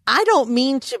 I don't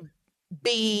mean to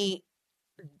be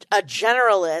a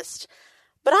generalist,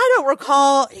 but I don't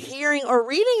recall hearing or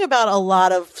reading about a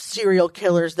lot of serial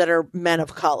killers that are men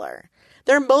of color.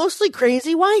 They're mostly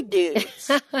crazy white dudes.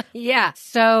 Yeah,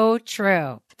 so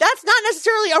true. That's not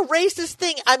necessarily a racist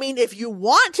thing. I mean, if you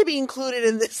want to be included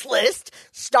in this list,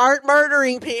 start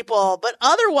murdering people. But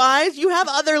otherwise, you have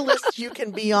other lists you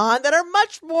can be on that are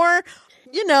much more,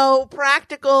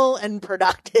 practical and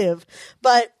productive.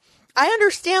 But I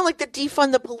understand the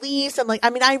defund the police.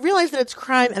 I realize that it's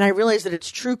crime and I realize that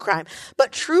it's true crime.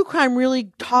 But true crime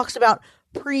really talks about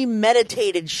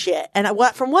premeditated shit. And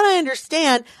from what I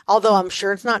understand, although I'm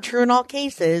sure it's not true in all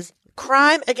cases,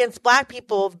 crime against black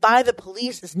people by the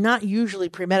police is not usually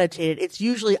premeditated. It's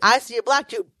usually, I see a black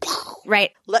dude.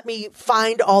 Right. Let me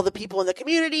find all the people in the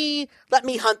community. Let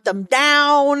me hunt them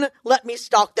down. Let me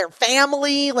stalk their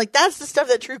family. That's the stuff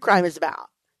that true crime is about.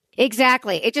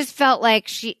 Exactly. It just felt like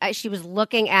she was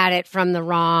looking at it from the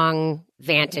wrong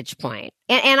vantage point.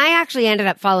 And I actually ended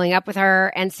up following up with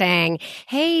her and saying,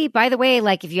 hey, by the way,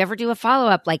 like if you ever do a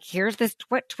follow-up, like here's this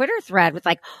Twitter thread with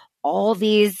like all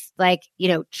these like, you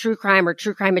know, true crime or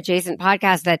true crime adjacent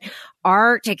podcasts that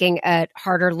are taking a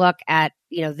harder look at,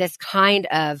 you know, this kind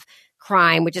of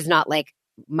crime, which is not like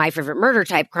my favorite murder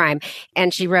type crime.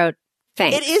 And she wrote,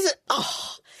 thanks.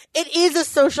 It is a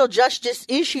social justice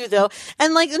issue though.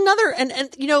 And like another,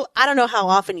 and you know, I don't know how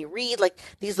often you read like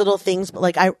these little things, but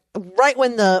like right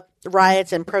when the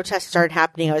riots and protests started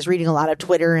happening, I was reading a lot of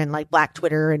Twitter and like Black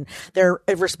Twitter and their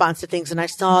response to things. And I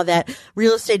saw that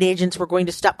real estate agents were going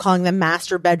to stop calling the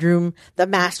master bedroom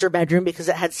because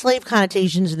it had slave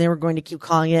connotations, and they were going to keep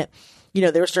calling it, you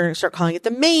know, they were starting to start calling it the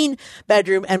main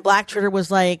bedroom. And Black Twitter was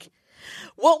like,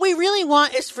 what we really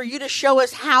want is for you to show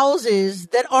us houses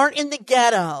that aren't in the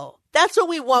ghetto. That's what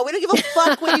we want. We don't give a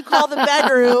fuck what you call the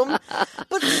bedroom.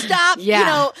 But stop, you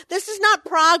know, this is not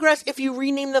progress if you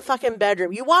rename the fucking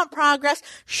bedroom. You want progress?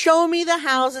 Show me the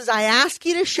houses I ask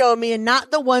you to show me and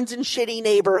not the ones in shitty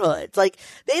neighborhoods. Like,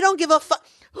 they don't give a fuck.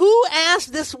 Who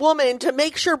asked this woman to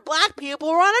make sure Black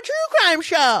people were on a true crime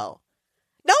show?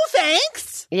 No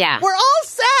thanks. Yeah. We're all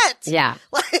set. Yeah.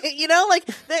 Like, you know, like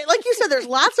you said, there's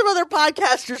lots of other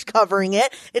podcasters covering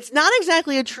it. It's not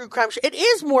exactly a true crime show. It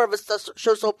is more of a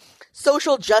social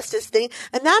justice thing.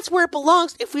 And that's where it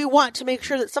belongs if we want to make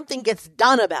sure that something gets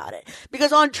done about it.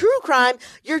 Because on true crime,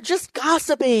 you're just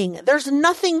gossiping. There's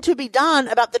nothing to be done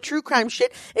about the true crime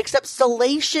shit except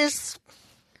salacious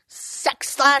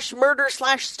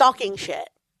sex/murder/stalking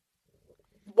shit.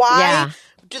 Why?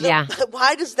 Yeah.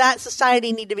 Why does that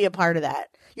society need to be a part of that?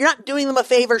 You're not doing them a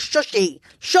favor.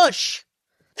 Shush.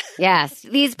 Yes.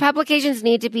 These publications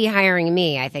need to be hiring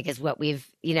me, I think is what we've,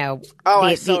 you know,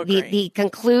 the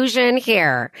conclusion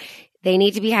here. They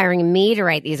need to be hiring me to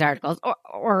write these articles,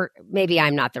 or maybe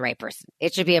I'm not the right person.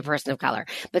 It should be a person of color,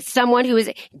 but someone who is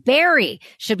Barry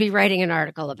should be writing an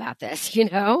article about this, you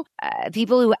know,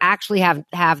 people who actually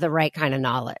have the right kind of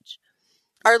knowledge.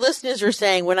 Our listeners are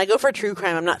saying, when I go for true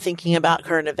crime, I'm not thinking about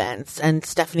current events. And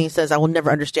Stephanie says, I will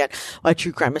never understand why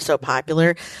true crime is so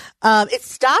popular. It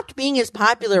stopped being as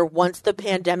popular once the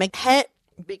pandemic hit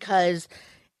because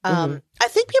I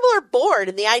think people are bored.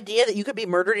 And the idea that you could be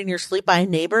murdered in your sleep by a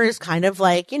neighbor is kind of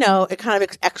like, you know, it kind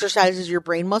of exercises your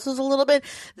brain muscles a little bit.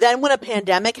 Then when a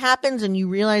pandemic happens and you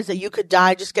realize that you could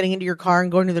die just getting into your car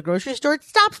and going to the grocery store, it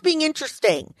stops being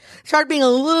interesting. It started being a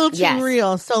little too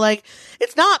real. So like,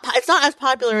 it's not as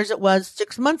popular as it was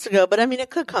 6 months ago, but I mean, it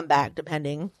could come back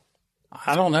depending.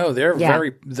 I don't know. They're they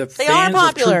fans are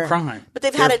popular, of true crime. But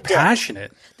they've had a dip.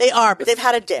 Passionate. They are, but they've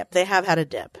had a dip. They have had a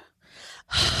dip.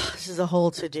 This is a whole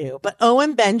to-do. But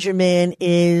Owen Benjamin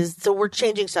so we're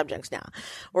changing subjects now.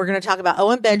 We're going to talk about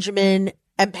Owen Benjamin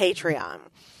and Patreon.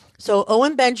 So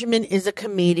Owen Benjamin is a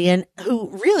comedian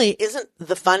who really isn't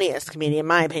the funniest comedian, in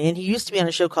my opinion. He used to be on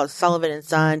a show called Sullivan and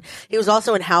Son. He was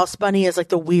also in House Bunny as like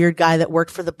the weird guy that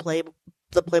worked for the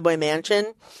Playboy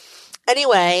Mansion.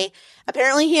 Anyway,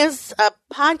 apparently he has a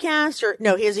podcast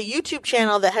he has a YouTube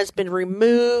channel that has been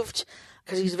removed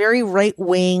because he's very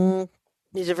right-wing.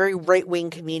 He's a very right-wing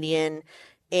comedian,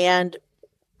 and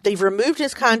they've removed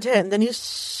his content, and then he's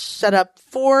set up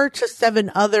 4 to 7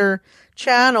 other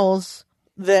channels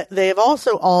that they have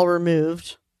also all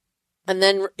removed. And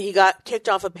then he got kicked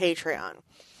off of Patreon.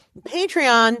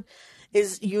 Patreon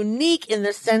is unique in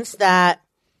the sense that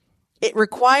it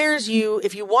requires you,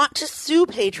 if you want to sue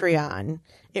Patreon,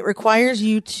 it requires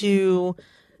you to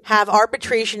have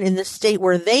arbitration in the state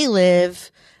where they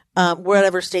live,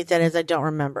 whatever state that is, I don't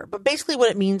remember. But basically what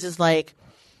it means is like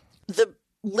the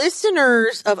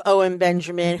listeners of Owen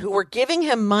Benjamin who were giving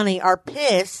him money are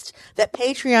pissed that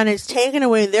Patreon has taken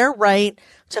away their right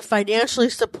to financially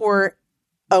support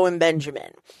Owen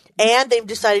Benjamin. And they've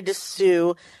decided to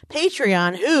sue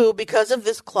Patreon, who, because of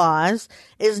this clause,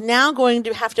 is now going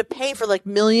to have to pay for like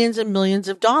millions and millions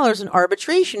of dollars in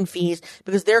arbitration fees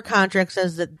because their contract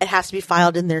says that it has to be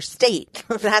filed in their state.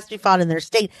 If it has to be filed in their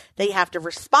state, they have to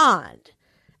respond.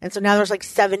 And so now there's like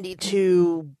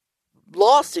 72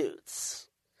 lawsuits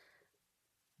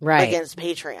against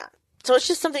Patreon. So it's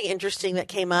just something interesting that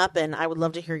came up, and I would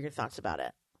love to hear your thoughts about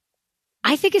it.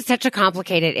 I think it's such a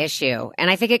complicated issue, and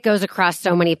I think it goes across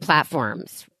so many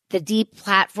platforms. The deep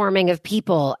platforming of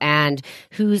people and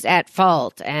who's at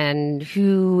fault and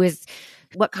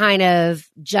what kind of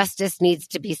justice needs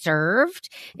to be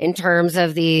served in terms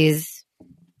of these,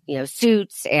 you know,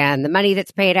 suits and the money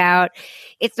that's paid out.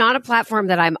 It's not a platform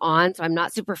that I'm on, so I'm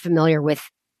not super familiar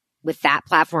with that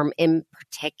platform in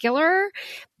particular,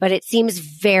 but it seems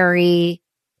very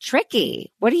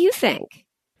tricky. What do you think?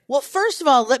 Well, first of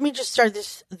all, let me just start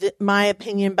my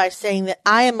opinion by saying that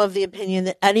I am of the opinion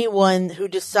that anyone who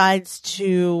decides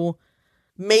to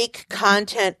make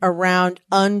content around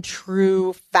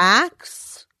untrue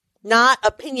facts, not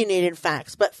opinionated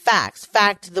facts, but facts,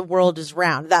 fact the world is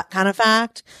round, that kind of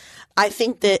fact, I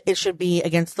think that it should be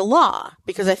against the law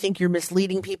because I think you're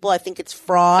misleading people. I think it's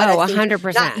fraud. Oh,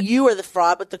 100%. Not you are the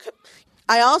fraud, but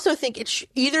I also think it's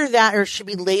either that or it should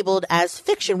be labeled as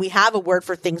fiction. We have a word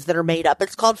for things that are made up.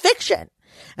 It's called fiction.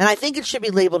 And I think it should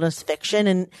be labeled as fiction.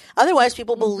 And otherwise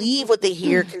people believe what they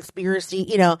hear,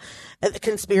 conspiracies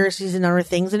and other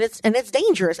things. And it's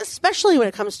dangerous, especially when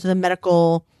it comes to the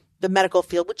medical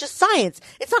field, which is science.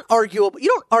 It's not arguable. You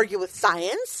don't argue with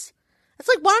science. It's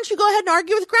like, why don't you go ahead and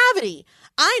argue with gravity?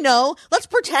 I know. Let's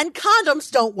pretend condoms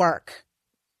don't work.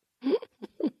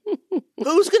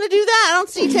 Who's going to do that? I don't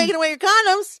see you taking away your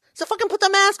condoms. So fucking put the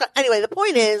mask on. Anyway, the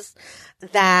point is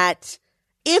that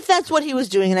if that's what he was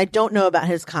doing, and I don't know about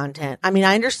his content, I mean,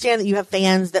 I understand that you have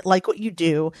fans that like what you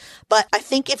do, but I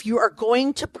think if you are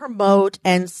going to promote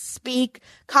and speak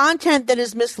content that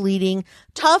is misleading,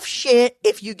 tough shit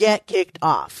if you get kicked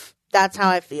off. That's how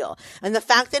I feel. And the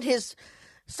fact that his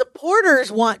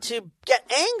supporters want to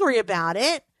get angry about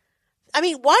it, I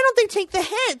mean, why don't they take the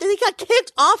hit? They got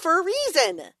kicked off for a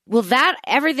reason. Well,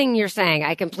 everything you're saying,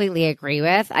 I completely agree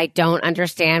with. I don't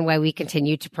understand why we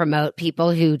continue to promote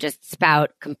people who just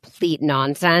spout complete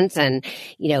nonsense and,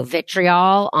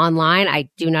 vitriol online. I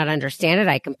do not understand it.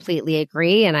 I completely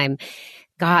agree. And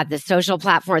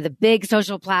the big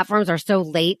social platforms are so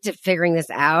late to figuring this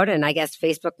out. And I guess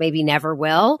Facebook maybe never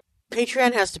will.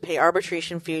 Patreon has to pay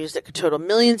arbitration fees that could total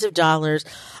millions of dollars.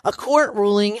 A court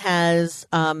ruling has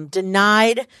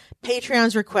denied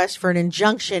Patreon's request for an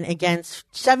injunction against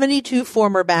 72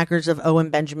 former backers of Owen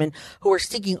Benjamin who are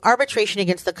seeking arbitration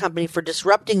against the company for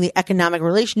disrupting the economic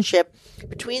relationship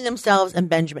between themselves and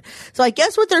Benjamin. So I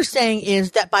guess what they're saying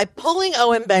is that by pulling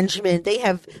Owen Benjamin,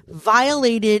 Patreon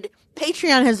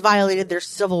has violated their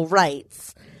civil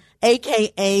rights,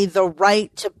 aka the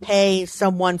right to pay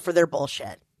someone for their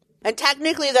bullshit. And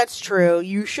technically that's true.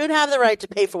 You should have the right to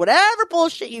pay for whatever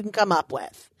bullshit you can come up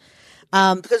with.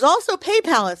 Because also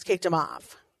PayPal has kicked him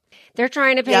off. They're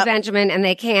trying to pay Benjamin and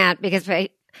they can't because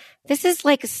this is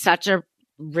like such a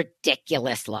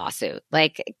ridiculous lawsuit.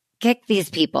 Like, kick these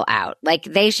people out. Like,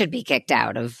 they should be kicked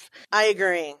out of. I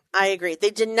agree. They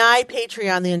denied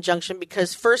Patreon the injunction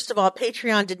because, first of all,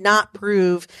 Patreon did not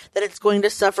prove that it's going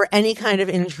to suffer any kind of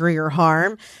injury or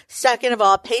harm. Second of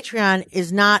all, Patreon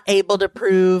is not able to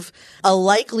prove a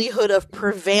likelihood of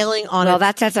prevailing on Well,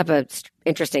 that sets up an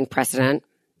interesting precedent.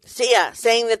 So yeah,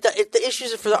 saying that the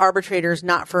issues are for the arbitrators,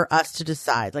 not for us to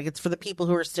decide. Like, it's for the people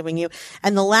who are suing you.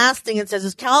 And the last thing it says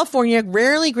is California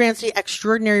rarely grants the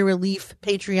extraordinary relief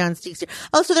Patreon seeks here.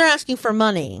 Oh, so they're asking for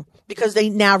money because they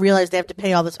now realize they have to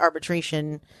pay all this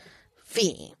arbitration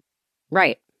fee.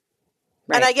 Right.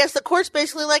 And I guess the court's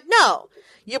basically like, no,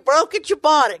 you broke it, you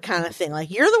bought it kind of thing.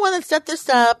 Like, you're the one that set this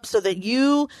up so that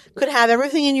you could have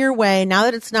everything in your way. Now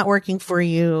that it's not working for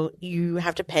you, you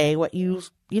have to pay what you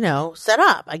set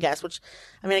up, I guess, which,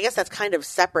 I mean, I guess that's kind of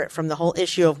separate from the whole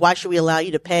issue of why should we allow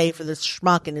you to pay for this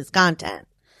schmuck and his content?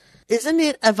 Isn't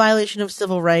it a violation of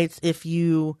civil rights if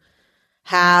you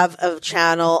have a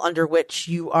channel under which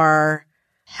you are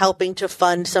helping to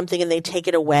fund something and they take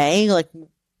it away? Like,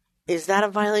 is that a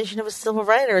violation of a civil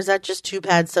right, or is that just too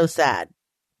bad, so sad?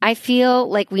 I feel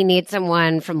like we need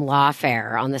someone from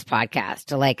Lawfare on this podcast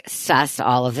to like suss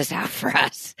all of this out for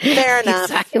us. Fair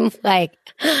enough. I'm like,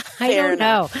 I don't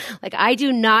know. Like, I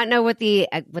do not know what the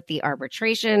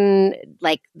arbitration,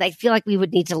 like, I feel like we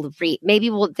would need to read.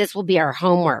 Maybe this will be our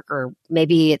homework, or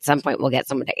maybe at some point we'll get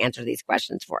someone to answer these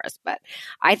questions for us. But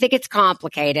I think it's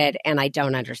complicated and I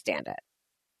don't understand it.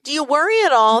 Do you worry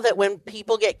at all that when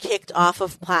people get kicked off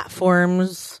of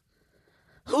platforms,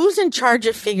 who's in charge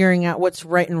of figuring out what's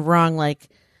right and wrong? Like,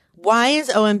 why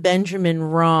is Owen Benjamin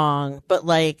wrong? But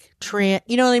like,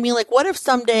 you know what I mean? Like, what if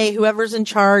someday whoever's in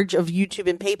charge of YouTube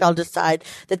and PayPal decide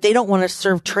that they don't want to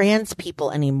serve trans people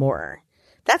anymore?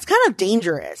 That's kind of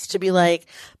dangerous to be like,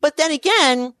 but then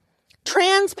again,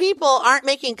 trans people aren't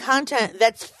making content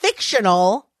that's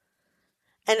fictional.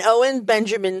 And Owen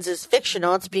Benjamin's is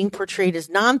fictional. It's being portrayed as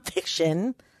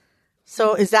nonfiction.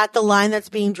 So is that the line that's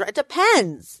being drawn? It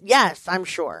depends. Yes, I'm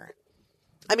sure.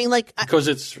 I mean, like, because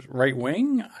it's right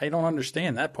wing. I don't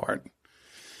understand that part.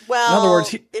 Well, in other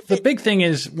words, the big thing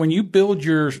is when you build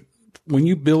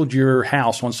your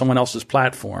house on someone else's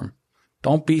platform,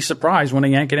 don't be surprised when they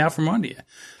yank it out from under you.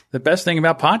 The best thing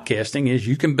about podcasting is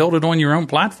you can build it on your own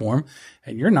platform,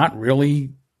 and you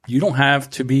don't have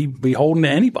to be beholden to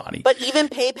anybody. But even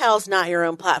PayPal's not your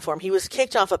own platform. He was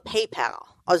kicked off of PayPal.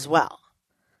 as well.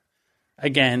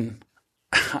 Again,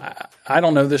 I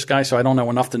don't know this guy, so I don't know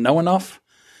enough to know enough.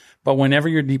 But whenever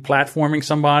you're deplatforming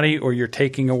somebody or you're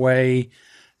taking away,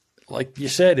 like you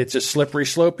said, it's a slippery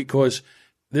slope because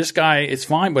this guy, it's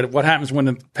fine. But what happens when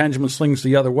the pendulum swings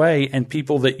the other way and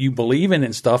people that you believe in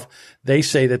and stuff, they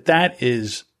say that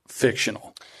is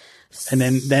fictional. And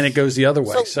then it goes the other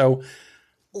way. So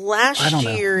last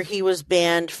year he was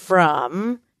banned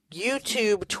from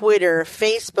YouTube, Twitter,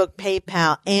 Facebook,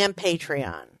 PayPal, and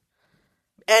Patreon.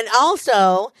 And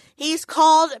also, he's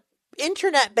called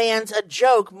internet bans a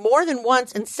joke more than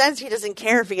once and says he doesn't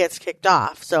care if he gets kicked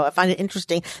off. So I find it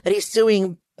interesting that he's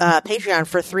suing Patreon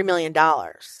for $3 million.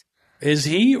 Is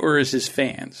he or is his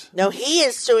fans? No, he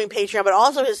is suing Patreon, but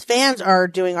also his fans are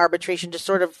doing arbitration to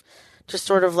sort of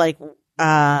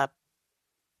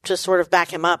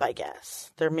back him up, I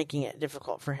guess. They're making it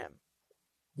difficult for him.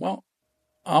 Well,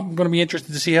 I'm going to be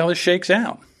interested to see how this shakes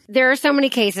out. There are so many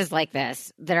cases like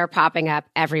this that are popping up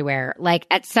everywhere. Like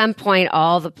at some point,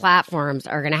 all the platforms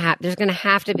are going to have, there's going to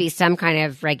have to be some kind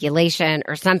of regulation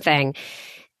or something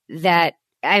that,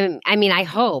 I mean, I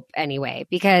hope anyway,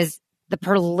 because the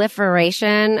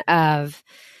proliferation of,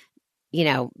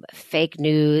 fake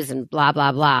news and blah,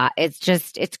 blah, blah, it's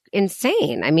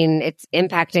insane. I mean, it's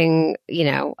impacting,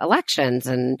 elections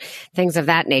and things of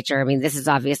that nature. I mean, this is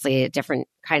obviously a different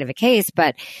kind of a case,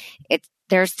 but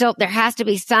there has to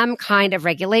be some kind of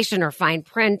regulation or fine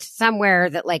print somewhere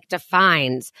that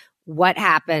defines what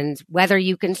happens, whether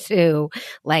you can sue,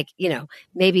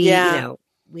 maybe,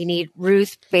 we need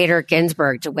Ruth Bader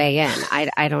Ginsburg to weigh in.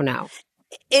 I don't know.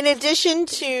 In addition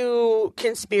to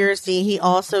conspiracy, he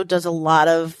also does a lot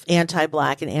of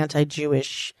anti-Black and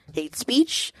anti-Jewish hate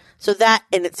speech. So that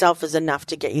in itself is enough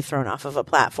to get you thrown off of a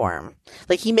platform.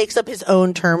 He makes up his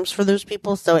own terms for those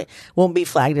people, so it won't be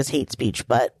flagged as hate speech,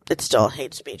 but it's still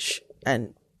hate speech.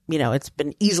 And, it's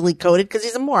been easily coded because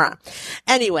he's a moron.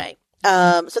 Anyway,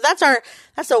 so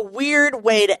that's a weird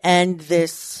way to end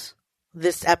this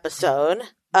episode.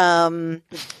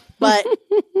 But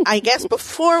I guess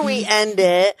before we end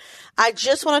it, I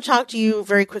just want to talk to you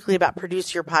very quickly about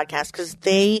Produce Your Podcast because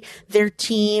their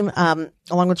team,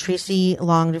 along with Tracy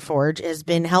Long DeForge, has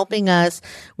been helping us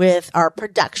with our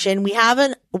production. We have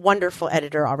a wonderful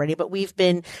editor already, but we've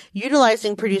been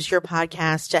utilizing Produce Your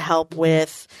Podcast to help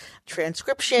with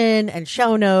transcription and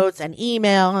show notes and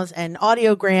emails and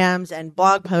audiograms and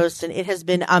blog posts, and it has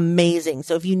been amazing.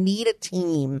 So if you need a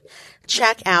team,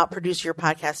 check out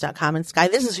produceyourpodcast.com. And Sky,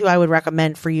 this is who I would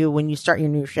recommend for you when you start your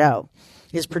new show,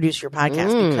 is Produce Your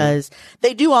Podcast, because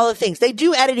they do all the things. They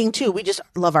do editing too. We just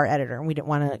love our editor and we didn't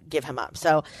want to give him up.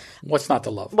 So what's not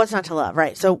to love? What's not to love,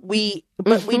 right? So we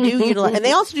do utilize, and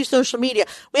they also do social media.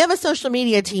 We have a social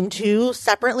media team too,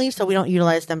 separately, so we don't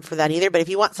utilize them for that either. But if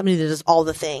you want somebody that does all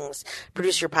the things,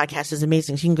 Produce Your Podcast is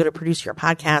amazing. So you can go to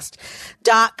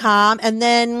produceyourpodcast.com. And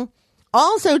then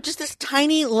also just this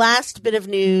tiny last bit of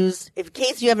news, in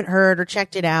case you haven't heard or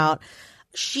checked it out,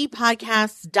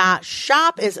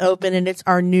 shepodcasts.shop is open, and it's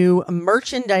our new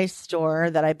merchandise store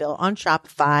that I built on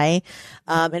Shopify.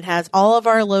 It has all of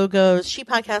our logos, She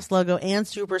Podcast logo and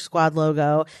Super Squad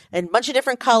logo, and a bunch of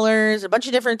different colors, a bunch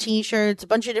of different t-shirts, a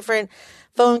bunch of different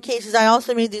phone cases. I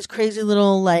also made these crazy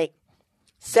little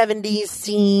 70s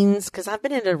scenes because I've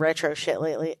been into retro shit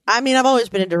lately. I mean, I've always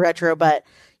been into retro, but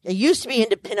I used to be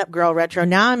into pinup girl retro.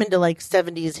 Now I'm into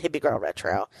 70s hippie girl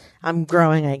retro. I'm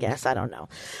growing, I guess. I don't know.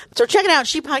 So check it out,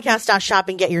 shepodcast.shop,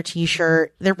 and get your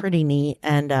t-shirt. They're pretty neat.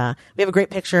 And we have a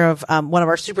great picture of one of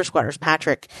our super squatters,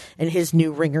 Patrick, in his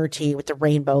new ringer tee with the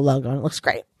rainbow logo, and it looks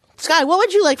great. Sky, what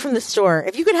would you like from the store?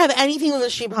 If you could have anything with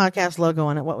a She Podcast logo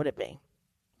on it, what would it be?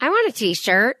 I want a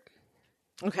t-shirt.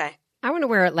 Okay. I want to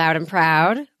wear it loud and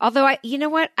proud. Although, you know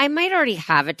what? I might already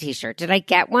have a t-shirt. Did I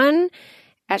get one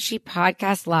at She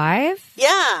Podcast Live?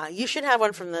 Yeah, you should have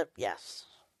one from yes.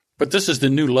 But this is the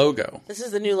new logo. This is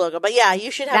the new logo. But yeah,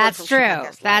 you should have That's one from true. She Podcast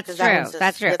Live, That's true.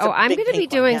 That's true. Oh, I'm going to be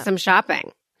doing some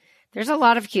shopping. There's a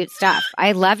lot of cute stuff.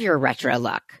 I love your retro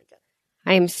look.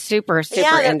 I am super into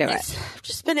it. I've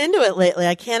just been into it lately.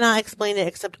 I cannot explain it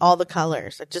except all the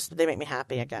colors. They make me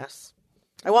happy, I guess.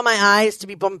 I want my eyes to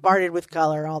be bombarded with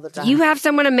color all the time. You have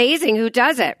someone amazing who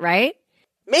does it, right?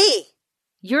 Me.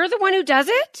 You're the one who does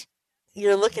it?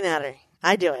 You're looking at her.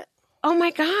 I do it. Oh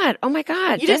my God.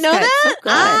 You didn't know that? So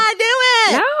I do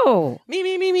it. No.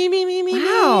 Me.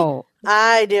 Wow.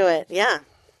 I do it. Yeah.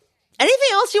 Anything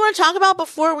else you want to talk about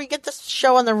before we get this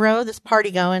show on the road, this party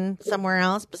going somewhere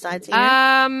else besides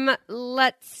here?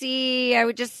 Let's see. I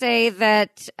would just say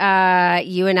that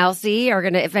you and Elsie are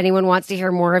going to, if anyone wants to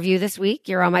hear more of you this week,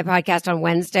 you're on my podcast on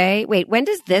Wednesday. Wait, when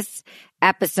does this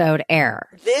episode air?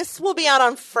 This will be out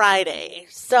on Friday.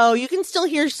 So you can still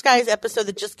hear Sky's episode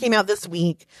that just came out this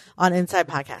week on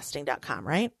InsidePodcasting.com,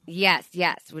 right? Yes.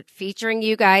 Featuring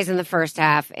you guys in the first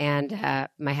half and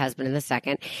my husband in the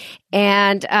second.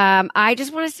 And I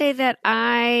just want to say that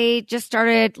I just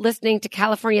started listening to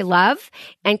California Love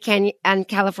and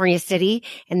California City,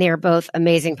 and they are both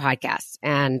amazing podcasts,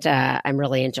 and I'm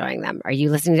really enjoying them. Are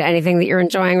you listening to anything that you're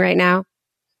enjoying right now?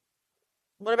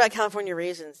 What about California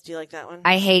Raisins? Do you like that one?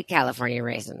 I hate California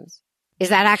Raisins. Is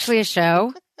that actually a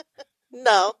show?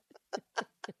 No.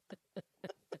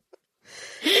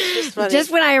 It's just funny.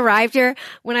 Just when I arrived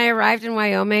in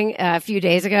Wyoming a few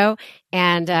days ago,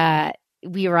 and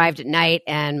we arrived at night,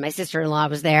 and my sister-in-law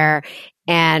was there,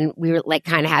 and we were like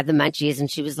kind of had the munchies,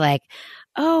 and she was like,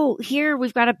 "Oh, here,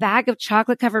 we've got a bag of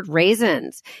chocolate-covered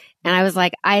raisins." And I was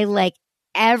like, I like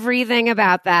everything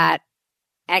about that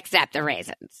except the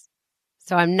raisins.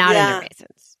 So I'm not into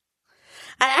raisins.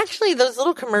 Actually, those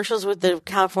little commercials with the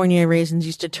California raisins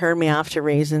used to turn me off to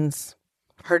raisins.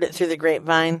 Heard it through the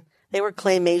grapevine. They were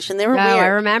claymation. They were weird. I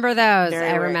remember those.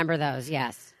 Very weird. Remember those.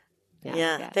 Yes.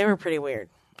 Yeah, they were pretty weird.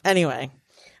 Anyway.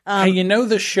 Hey, you know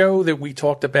the show that we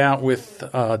talked about with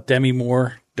Demi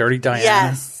Moore, Dirty Diana?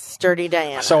 Yes, Dirty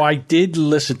Diana. So I did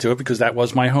listen to it because that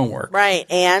was my homework. Right,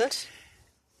 and?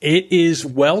 It is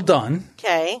well done.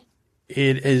 Okay.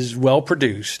 It is well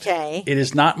produced. Okay. It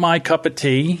is not my cup of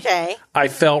tea. Okay. I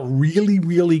felt really,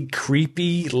 really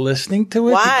creepy listening to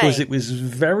it. Why? Because it was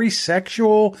very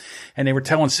sexual and they were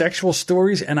telling sexual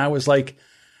stories. And I was like,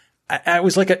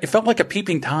 it felt like a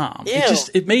peeping Tom. Ew.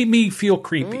 It made me feel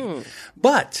creepy.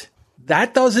 But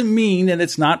that doesn't mean that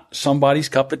it's not somebody's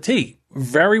cup of tea.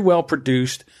 Very well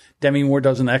produced. Demi Moore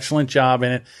does an excellent job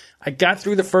in it. I got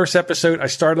through the first episode. I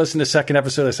started listening to the second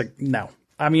episode. I was like, no.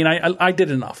 I mean, I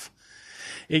did enough.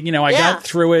 I got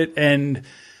through it, and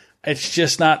it's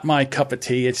just not my cup of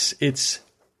tea. It's.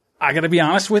 I got to be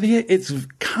honest with you. It's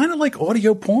kind of like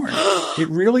audio porn. It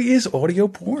really is audio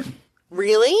porn.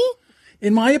 Really?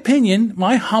 In my opinion,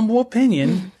 my humble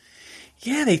opinion,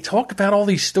 yeah, they talk about all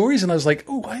these stories, and I was like,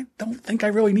 oh, I don't think I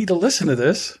really need to listen to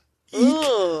this.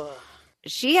 Ooh.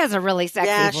 She has a really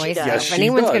sexy voice. Does. Yes, If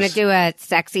anyone's does. going to do a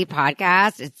sexy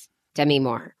podcast, it's Demi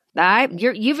Moore.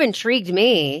 You've intrigued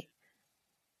me.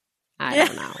 I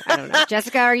don't know.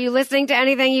 Jessica, are you listening to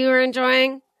anything you are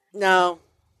enjoying? No.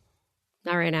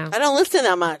 Not right now. I don't listen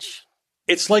that much.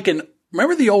 It's like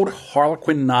remember the old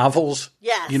Harlequin novels?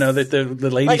 Yes. You know, that the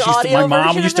ladies Like used to, audio my mom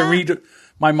version used of to read,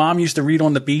 my mom used to read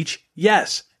on the beach.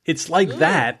 Yes. It's like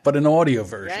that, but an audio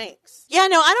version. Yikes. Yeah,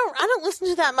 no, I don't listen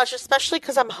to that much, especially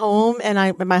because I'm home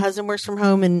and my husband works from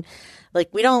home, and like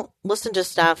we don't listen to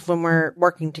stuff when we're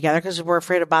working together because we're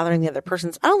afraid of bothering the other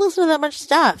person. I don't listen to that much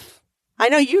stuff. I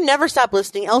know you never stop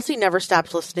listening. Elsie never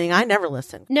stops listening. I never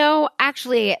listen. No,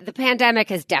 actually, the pandemic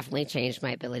has definitely changed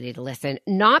my ability to listen.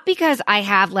 Not because I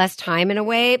have less time in a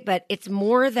way, but it's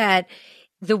more that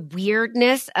the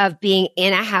weirdness of being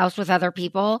in a house with other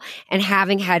people and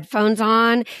having headphones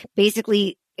on.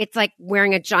 Basically, it's like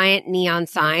wearing a giant neon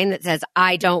sign that says,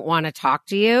 I don't want to talk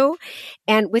to you.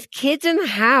 And with kids in the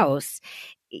house,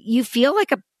 you feel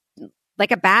like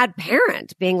a bad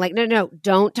parent being like, no,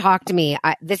 don't talk to me.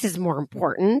 This is more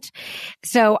important.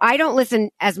 So I don't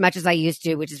listen as much as I used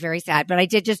to, which is very sad, but I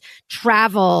did just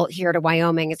travel here to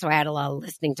Wyoming. And so I had a lot of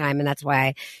listening time. And that's why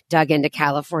I dug into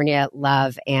California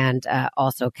Love and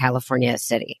also California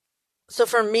City. So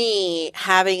for me,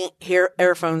 having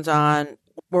earphones on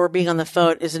or being on the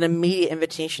phone is an immediate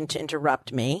invitation to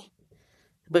interrupt me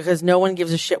because no one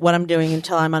gives a shit what I'm doing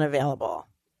until I'm unavailable.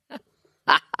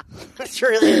 It's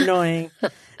really annoying.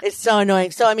 It's so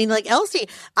annoying. So, I mean, like Elsie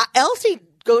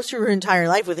goes through her entire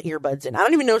life with earbuds in. I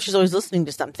don't even know if she's always listening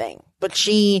to something, but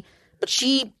she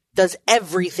does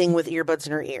everything with earbuds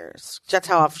in her ears. That's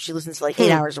how often she listens to like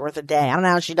 8 hours worth a day. I don't know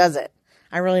how she does it.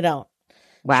 I really don't.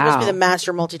 Wow. She must be the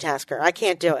master multitasker. I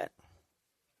can't do it.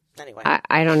 Anyway.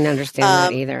 I don't understand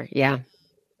that either. Yeah.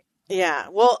 Yeah.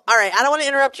 Well, all right. I don't want to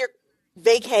interrupt your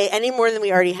vacay any more than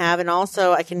we already have. And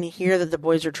also, I can hear that the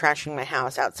boys are trashing my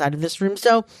house outside of this room.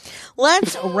 So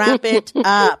let's wrap it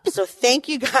up. So thank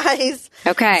you guys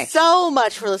so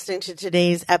much for listening to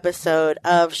today's episode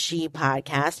of She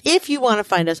Podcast. If you want to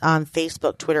find us on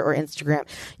Facebook, Twitter, or Instagram,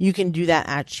 you can do that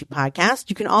at She Podcast.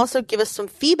 You can also give us some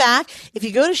feedback. If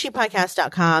you go to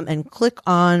shepodcast.com and click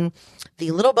on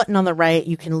the little button on the right,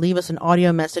 you can leave us an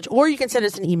audio message, or you can send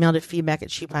us an email to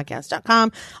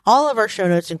feedback@shepodcast.com. All of our show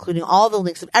notes, including all the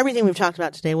links of everything we've talked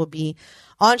about today, will be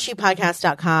on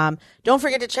shepodcast.com. Don't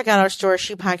forget to check out our store,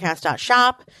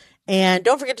 shepodcast.shop. And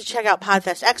don't forget to check out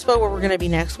Podfest Expo, where we're going to be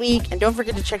next week. And don't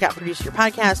forget to check out Produce Your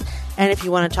Podcast. And if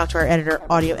you want to talk to our editor,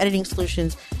 Audio Editing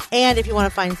Solutions. And if you want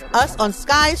to find us on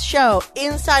Sky's show,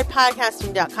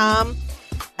 InsidePodcasting.com.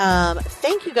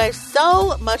 Thank you guys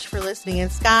so much for listening.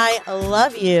 And Sky, I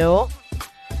love you.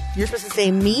 You're supposed to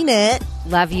say mean it.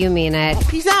 Love you, mean it.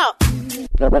 Peace out.